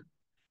function.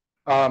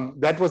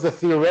 That was a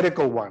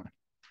theoretical one,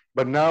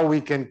 but now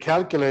we can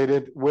calculate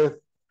it with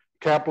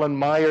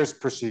Kaplan-Meier's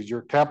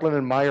procedure. Kaplan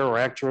and Meyer are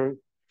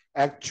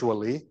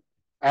actually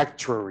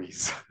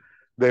actuaries.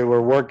 They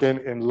were working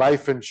in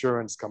life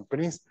insurance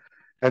companies.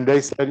 And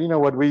they said, you know,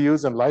 what we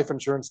use in life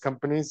insurance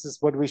companies is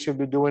what we should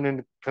be doing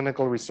in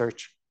clinical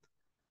research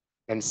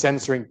and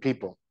censoring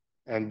people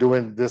and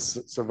doing this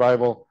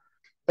survival,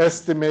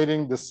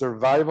 estimating the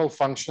survival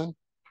function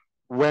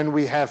when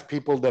we have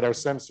people that are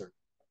censored.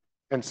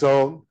 And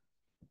so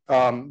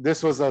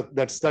this was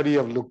that study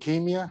of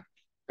leukemia.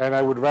 And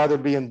I would rather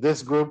be in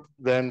this group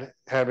than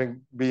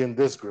be in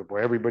this group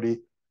where everybody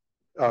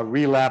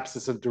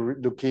relapses into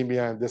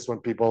leukemia, and this one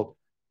people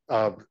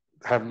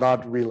have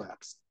not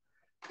relapsed.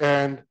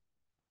 And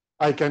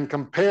I can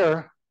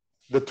compare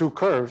the two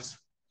curves,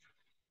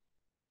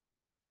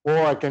 or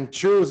I can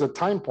choose a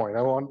time point.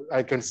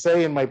 I can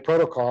say in my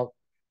protocol,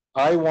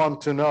 I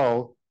want to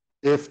know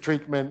if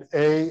treatment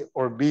A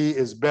or B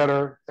is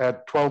better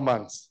at 12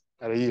 months,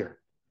 at a year.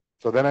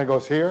 So then I go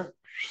here,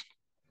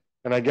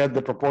 and I get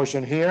the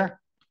proportion here,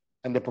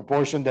 and the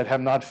proportion that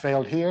have not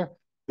failed here.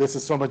 This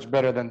is so much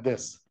better than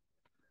this.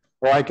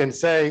 Or I can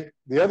say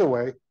the other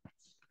way,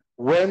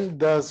 when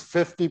does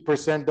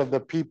 50% of the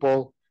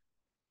people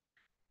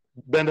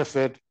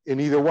benefit in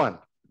either one?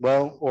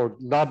 Well, or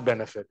not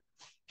benefit.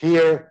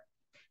 Here,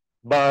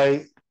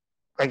 I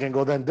can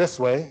go then this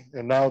way,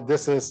 and now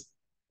this is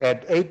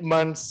at 8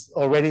 months,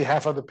 already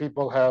half of the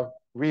people have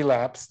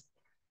relapsed.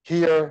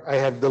 Here, I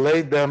have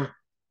delayed them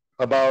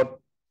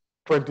about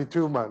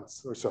 22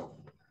 months or so.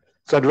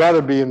 So I'd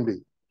rather be in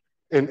B,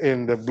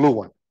 in the blue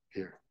one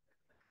here.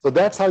 So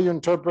that's how you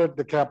interpret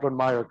the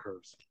Kaplan-Meier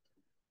curves.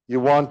 You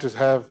want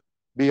to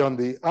be on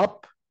the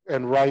up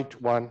and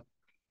right one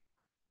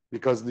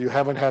because you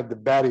haven't had the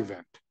bad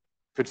event.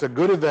 If it's a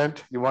good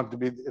event, you want to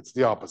be, it's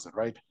the opposite,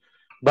 right?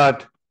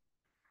 But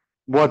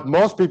what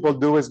most people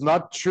do is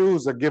not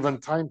choose a given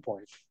time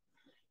point.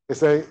 They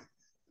say,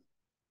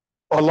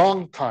 a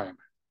long time,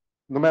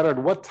 no matter at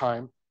what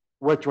time,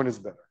 which one is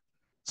better.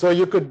 So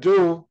you could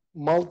do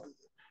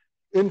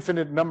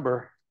infinite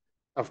number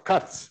of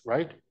cuts,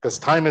 right? Because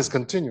time is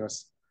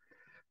continuous.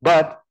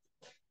 But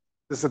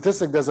the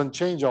statistic doesn't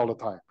change all the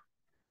time.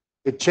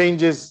 It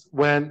changes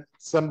when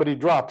somebody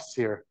drops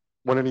here,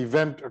 when an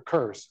event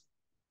occurs.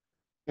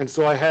 And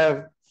so I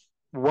have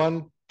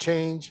 1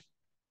 change,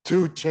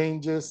 2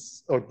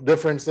 changes or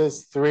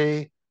differences,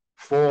 3,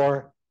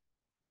 4,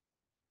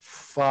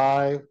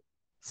 5,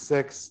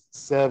 6,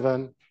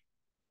 7,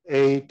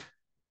 8,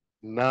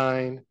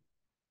 9,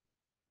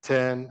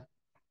 10,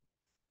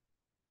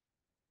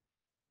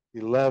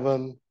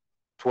 11,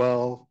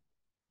 12,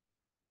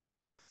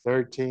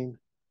 13,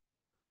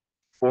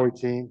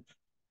 14,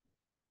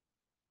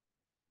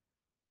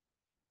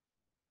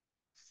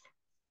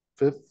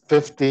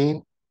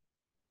 15,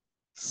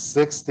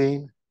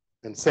 16,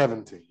 and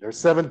 17. There's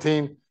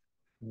 17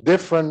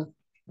 different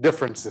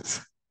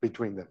differences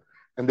between them.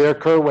 And they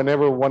occur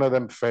whenever one of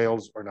them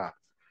fails or not.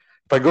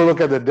 If I go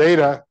look at the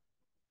data,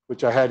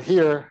 which I had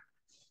here,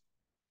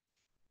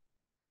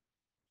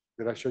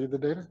 did I show you the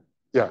data?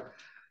 Yeah.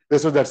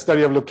 This was that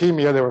study of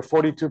leukemia. There were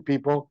 42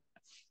 people.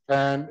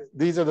 And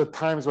these are the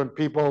times when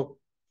people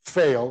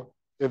fail.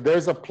 If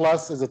there's a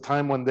plus, is a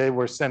time when they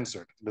were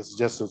censored. This is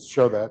just to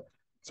show that.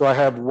 So I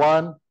have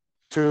 1,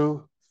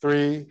 2,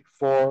 3,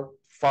 4,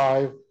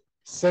 5,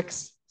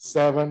 6,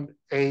 7,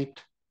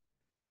 8,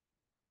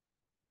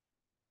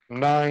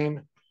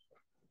 9,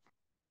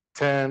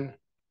 10,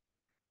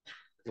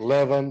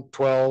 11,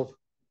 12,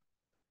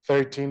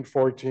 13,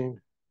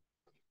 14,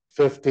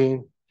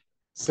 15,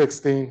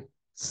 16,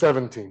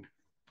 17.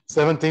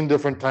 17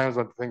 different times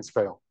when things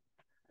fail.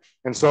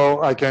 And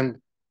so I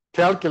can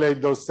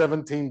calculate those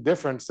 17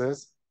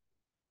 differences.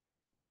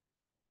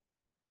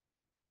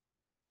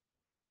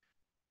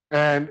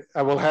 And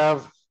I will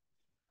have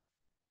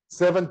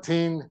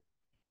 17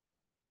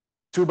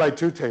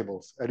 2x2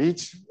 tables. At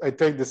each, I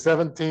take the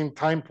 17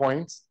 time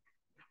points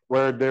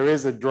where there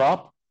is a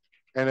drop.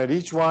 And at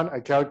each one, I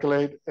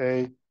calculate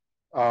a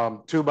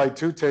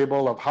 2x2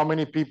 table of how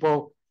many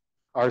people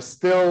are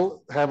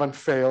still haven't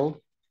failed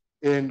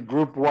in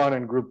group 1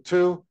 and group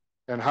 2,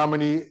 and how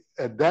many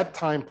at that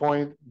time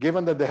point,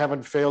 given that they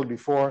haven't failed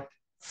before,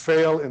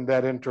 fail in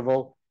that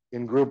interval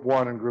in group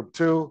 1 and group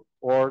 2,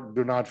 or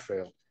do not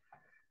fail.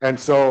 And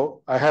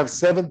so I have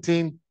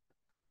 17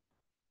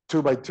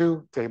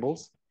 2x2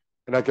 tables,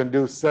 and I can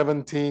do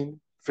 17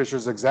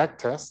 Fisher's exact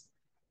tests,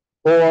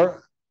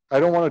 or I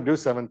don't want to do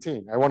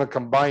 17. I want to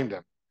combine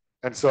them.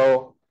 And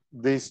so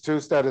these two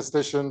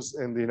statisticians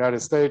in the United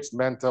States,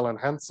 Mantel and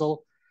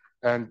Hensel,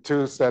 and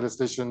two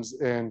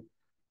statisticians in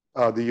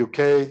the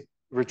UK,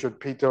 Richard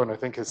Pito and I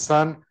think his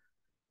son,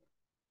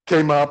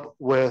 came up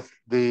with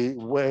the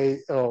way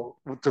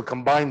to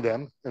combine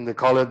them, and they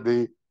call it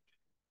the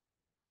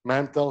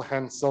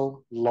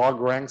Mantel-Hensel log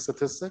rank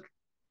statistic,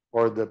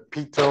 or the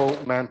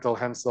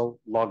Pito-Mantel-Hensel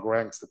log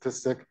rank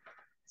statistic.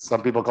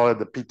 Some people call it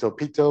the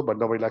Pito-Pito, but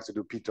nobody likes to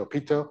do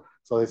Pito-Pito,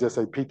 so they just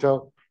say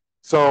Pito.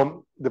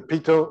 So the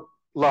Pito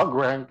log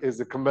rank is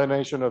the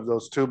combination of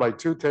those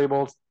 2x2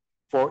 tables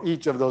for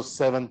each of those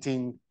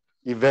 17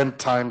 event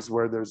times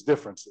where there's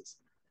differences.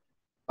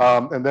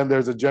 And then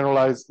there's a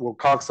generalized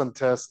Wilcoxon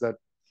test that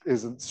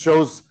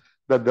shows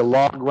that the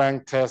log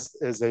rank test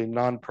is a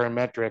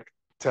non-parametric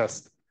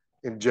test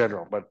in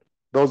general. But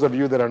those of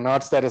you that are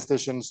not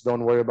statisticians,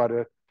 don't worry about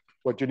it.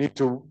 What you need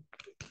to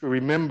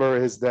remember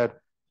is that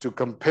to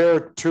compare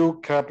two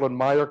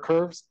Kaplan-Meier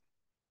curves,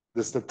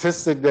 the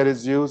statistic that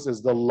is used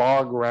is the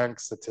log rank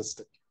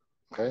statistic.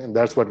 Okay, and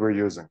that's what we're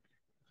using.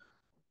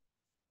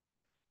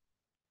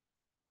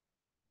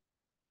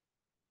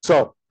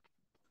 So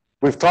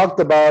we've talked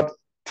about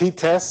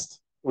t-test.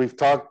 We've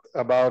talked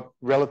about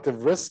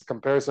relative risk,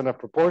 comparison of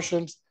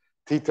proportions,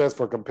 t-test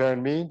for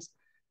comparing means.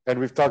 And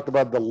we've talked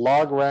about the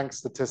log rank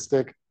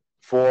statistic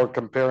for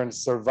comparing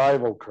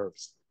survival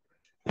curves.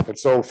 And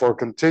so for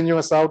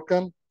continuous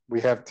outcome,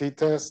 we have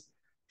t-test.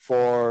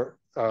 For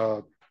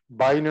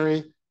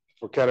binary,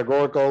 for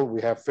categorical,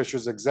 we have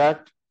Fisher's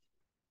exact.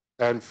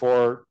 And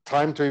for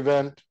time to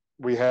event,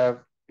 we have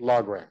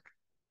log rank.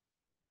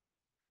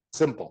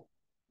 Simple.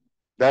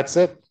 That's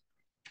it.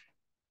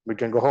 We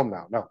can go home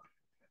now. No.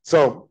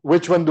 So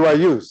which one do I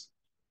use?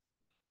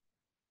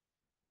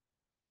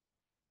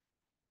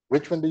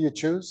 Which one do you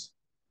choose?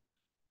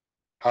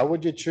 How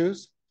would you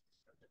choose?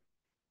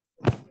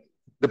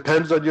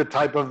 Depends on your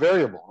type of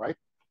variable, right?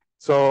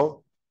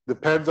 So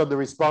depends on the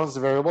response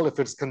variable. If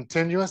it's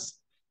continuous,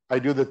 I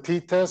do the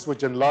t-test,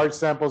 which in large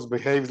samples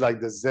behaves like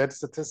the Z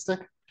statistic.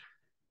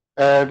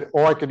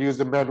 Or I could use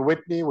the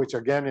Mann-Whitney, which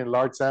again in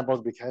large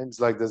samples behaves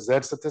like the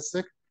Z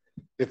statistic.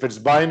 If it's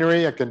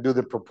binary, I can do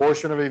the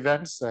proportion of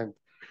events, and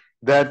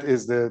that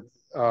is the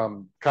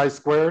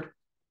chi-squared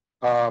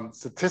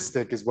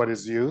statistic is what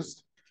is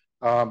used.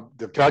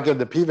 To calculate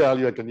the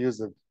p-value, I can use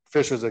the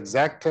Fisher's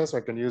exact test, or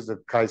I can use the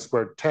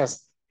chi-squared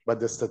test, but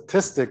the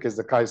statistic is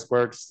the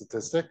chi-squared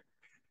statistic.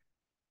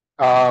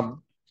 And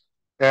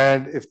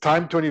if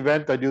time to an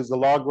event, I use the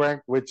log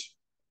rank, which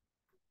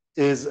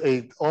is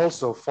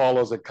also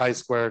follows a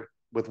chi-squared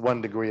with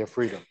 1 degree of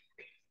freedom.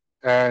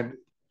 And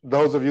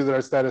those of you that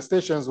are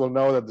statisticians will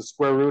know that the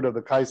square root of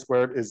the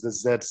chi-squared is the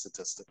Z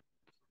statistic.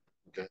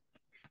 Okay,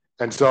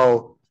 and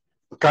so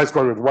the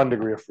chi-squared with 1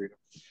 degree of freedom.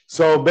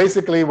 So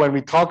basically, when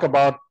we talk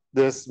about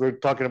this, we're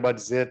talking about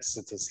Z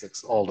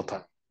statistics all the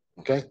time.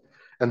 Okay,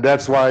 and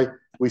that's why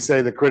we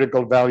say the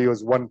critical value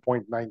is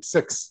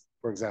 1.96,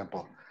 for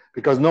example,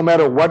 because no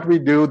matter what we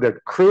do, the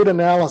crude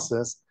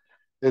analysis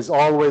is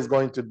always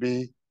going to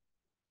be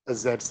a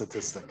Z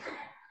statistic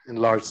in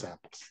large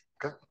samples.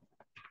 Okay,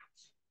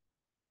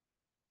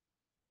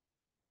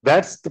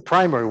 that's the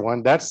primary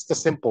one. That's the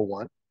simple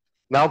one.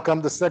 Now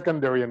come the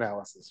secondary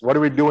analysis. What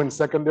do we do in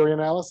secondary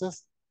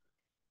analysis?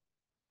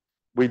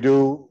 We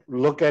do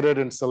look at it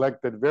in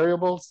selected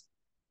variables.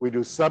 We do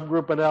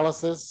subgroup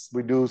analysis.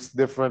 We do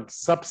different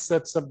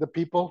subsets of the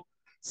people,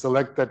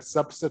 selected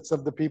subsets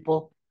of the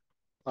people.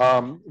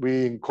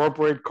 We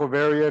incorporate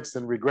covariates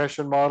and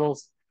regression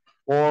models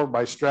or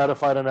by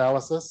stratified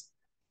analysis.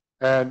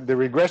 And the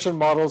regression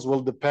models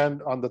will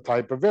depend on the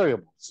type of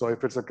variable. So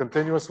if it's a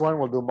continuous one,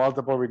 we'll do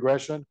multiple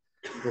regression.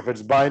 If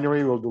it's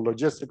binary, we'll do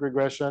logistic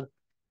regression.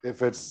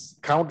 If it's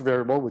count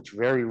variable, which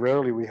very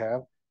rarely we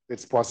have,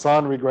 it's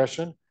Poisson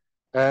regression.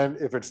 And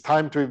if it's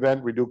time to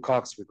event, we do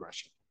Cox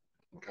regression,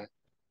 okay?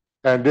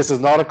 And this is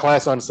not a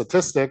class on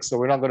statistics, so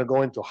we're not going to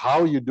go into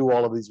how you do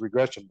all of these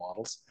regression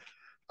models.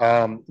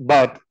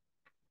 But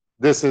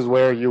this is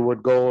where you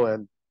would go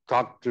and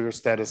talk to your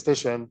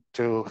statistician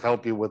to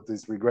help you with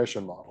these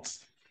regression models.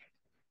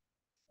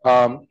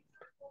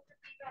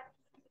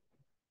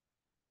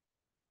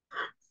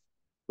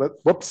 But,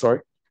 whoops, sorry.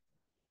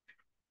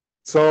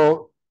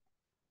 So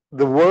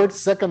the word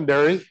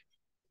secondary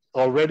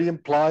already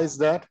implies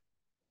that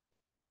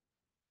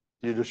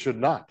you should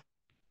not,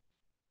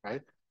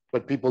 right?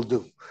 But people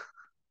do.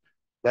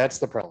 That's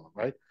the problem,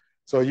 right?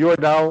 So you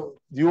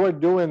are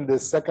doing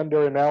this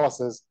secondary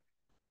analysis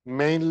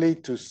mainly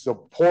to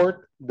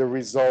support the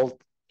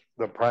result,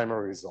 the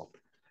primary result.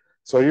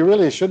 So you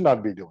really should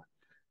not be doing.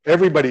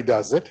 Everybody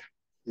does it.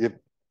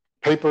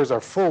 Papers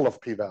are full of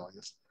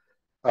p-values.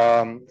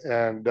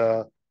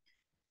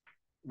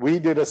 We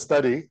did a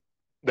study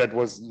that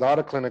was not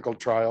a clinical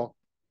trial.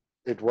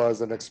 It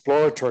was an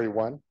exploratory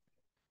one.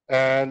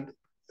 And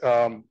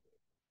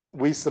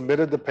we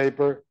submitted the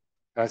paper.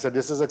 And I said,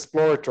 this is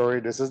exploratory,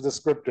 this is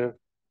descriptive.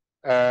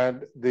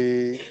 And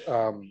the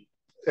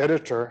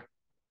editor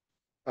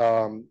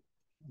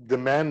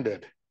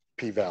demanded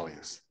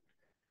p-values.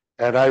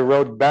 And I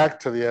wrote back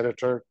to the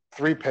editor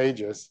 3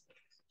 pages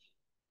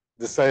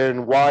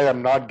saying why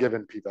I'm not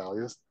giving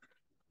p-values.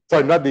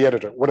 Sorry, not the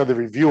editor, one of the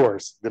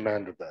reviewers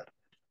demanded that.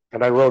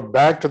 And I wrote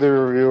back to the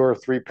reviewer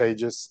 3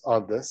 pages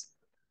on this.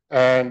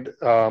 And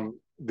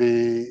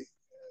the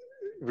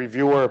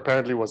reviewer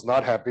apparently was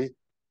not happy,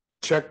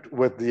 checked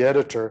with the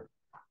editor,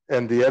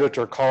 and the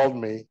editor called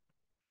me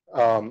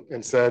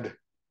and said,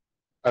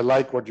 I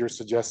like what you're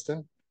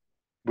suggesting.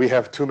 We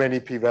have too many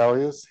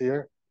p-values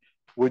here.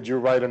 Would you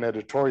write an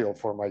editorial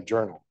for my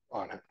journal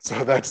on it?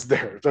 So that's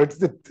there. So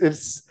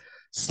it's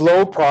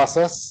slow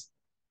process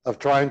of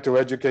trying to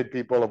educate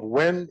people of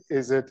when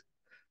is it.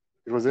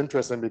 It was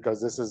interesting because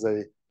this is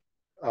a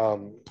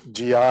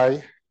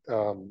GI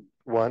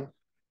one.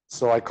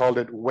 So I called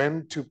it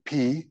when to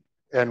P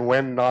and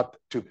when not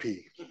to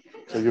P.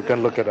 So you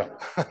can look it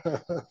up.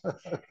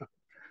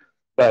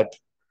 But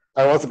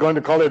I was going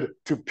to call it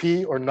to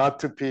P or not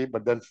to P,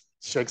 but then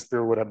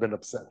Shakespeare would have been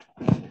upset.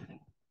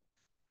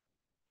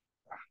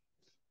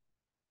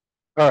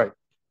 All right.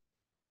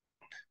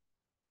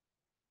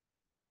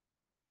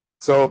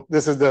 So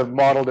this is the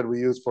model that we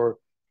use for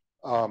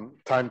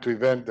time to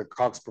event, the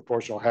Cox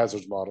proportional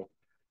hazards model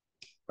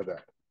for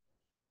that.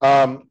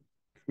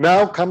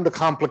 Now come the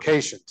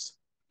complications.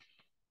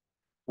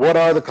 What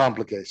are the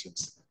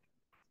complications?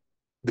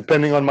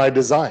 Depending on my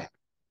design.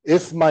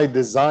 If my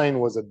design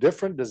was a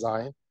different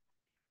design,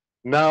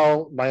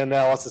 now my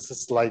analysis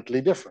is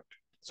slightly different.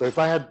 So if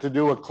I had to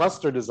do a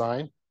cluster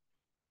design,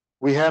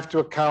 we have to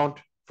account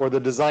for the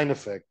design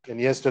effect.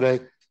 And yesterday,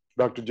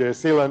 Dr.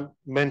 Jayasilan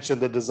mentioned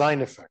the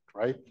design effect,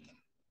 right?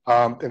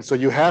 And so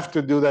you have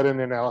to do that in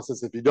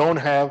analysis. If you don't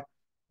have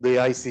the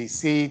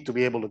ICC to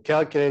be able to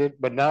calculate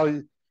it, but now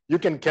you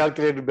can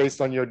calculate it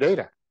based on your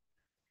data.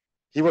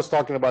 He was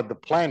talking about the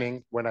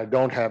planning when I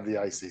don't have the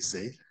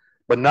ICC,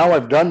 but now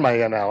I've done my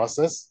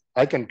analysis,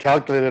 I can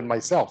calculate it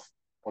myself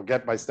or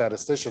get my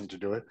statistician to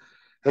do it.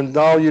 And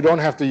now you don't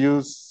have to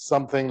use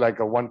something like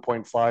a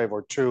 1.5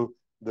 or 2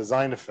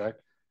 design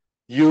effect.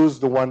 Use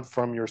the one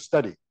from your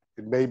study.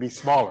 It may be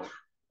smaller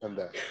than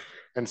that.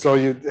 And so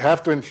you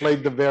have to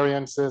inflate the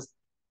variances.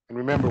 And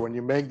remember, when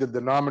you make the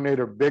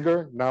denominator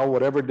bigger, now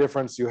whatever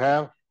difference you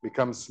have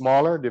becomes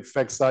smaller, the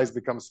effect size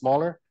becomes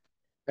smaller,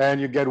 and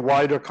you get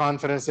wider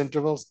confidence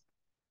intervals.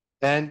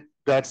 And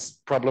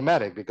that's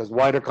problematic because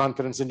wider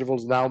confidence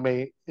intervals now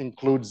may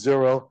include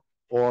 0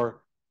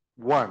 or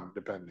 1,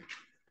 depending.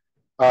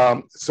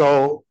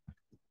 So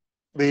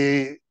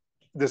the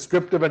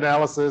descriptive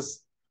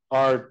analysis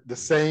are the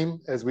same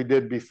as we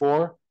did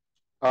before,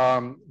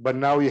 but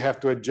now you have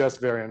to adjust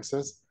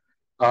variances.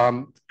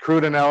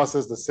 Crude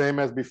analysis, the same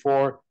as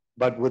before,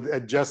 but with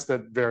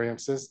adjusted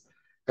variances.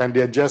 And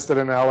the adjusted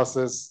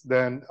analysis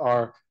then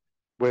are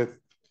with,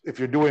 if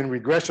you're doing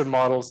regression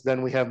models,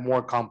 then we have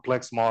more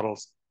complex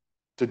models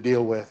to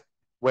deal with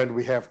when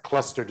we have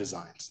cluster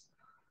designs.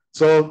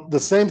 So the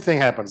same thing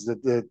happens.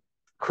 The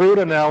crude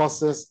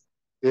analysis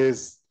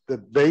is the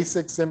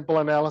basic simple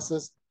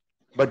analysis,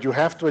 but you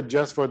have to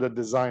adjust for the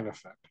design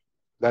effect.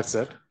 That's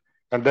it.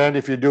 And then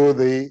if you do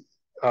the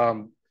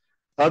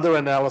other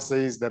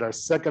analyses that are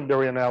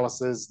secondary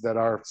analyses that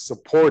are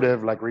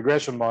supportive, like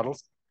regression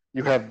models,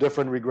 you have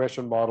different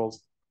regression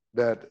models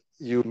that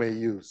you may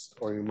use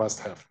or you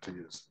must have to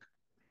use.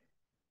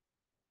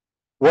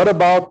 What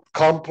about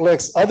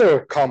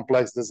other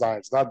complex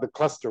designs, not the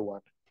cluster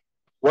one?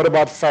 What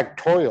about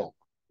factorial?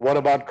 What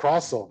about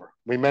crossover?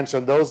 We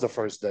mentioned those the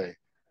first day.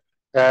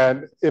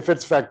 And if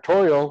it's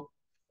factorial,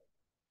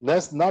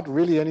 that's not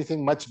really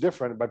anything much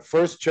different, but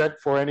first check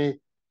for any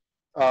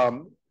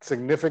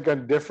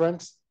significant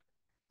difference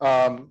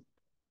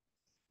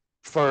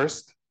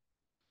first,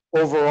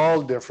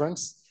 overall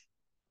difference,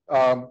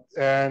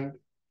 and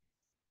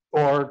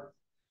or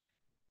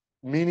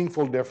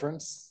meaningful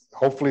difference,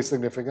 hopefully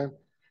significant.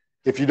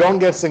 If you don't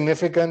get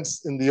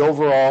significance in the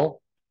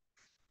overall,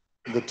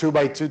 the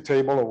 2x2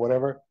 table or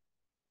whatever,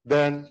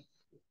 then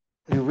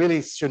you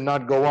really should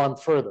not go on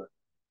further.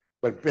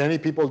 But many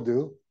people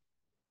do.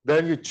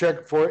 Then you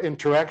check for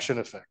interaction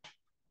effect.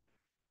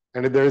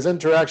 And if there is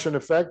interaction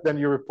effect, then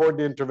you report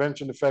the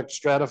intervention effect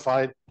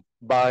stratified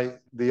by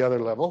the other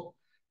level.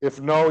 If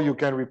no, you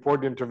can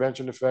report the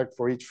intervention effect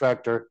for each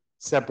factor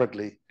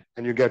separately,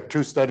 and you get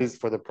 2 studies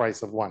for the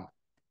price of 1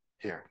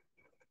 here.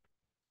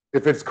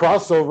 If it's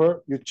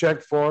crossover, you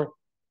check for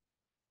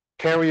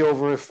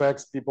carryover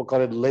effects. People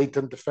call it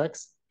latent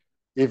effects.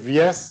 If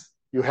yes,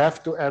 you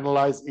have to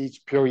analyze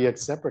each period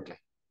separately,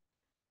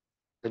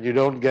 and you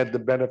don't get the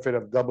benefit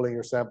of doubling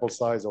your sample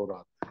size or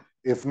not.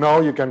 If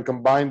no, you can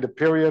combine the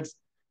periods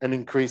and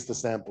increase the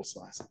sample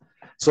size.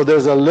 So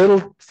there's a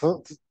little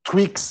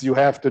tweaks you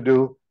have to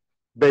do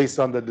based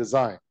on the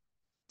design.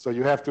 So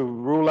you have to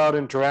rule out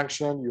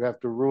interaction, you have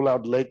to rule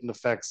out latent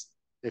effects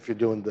if you're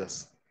doing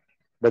this.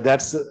 But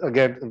that's,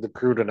 again, in the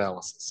crude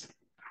analysis.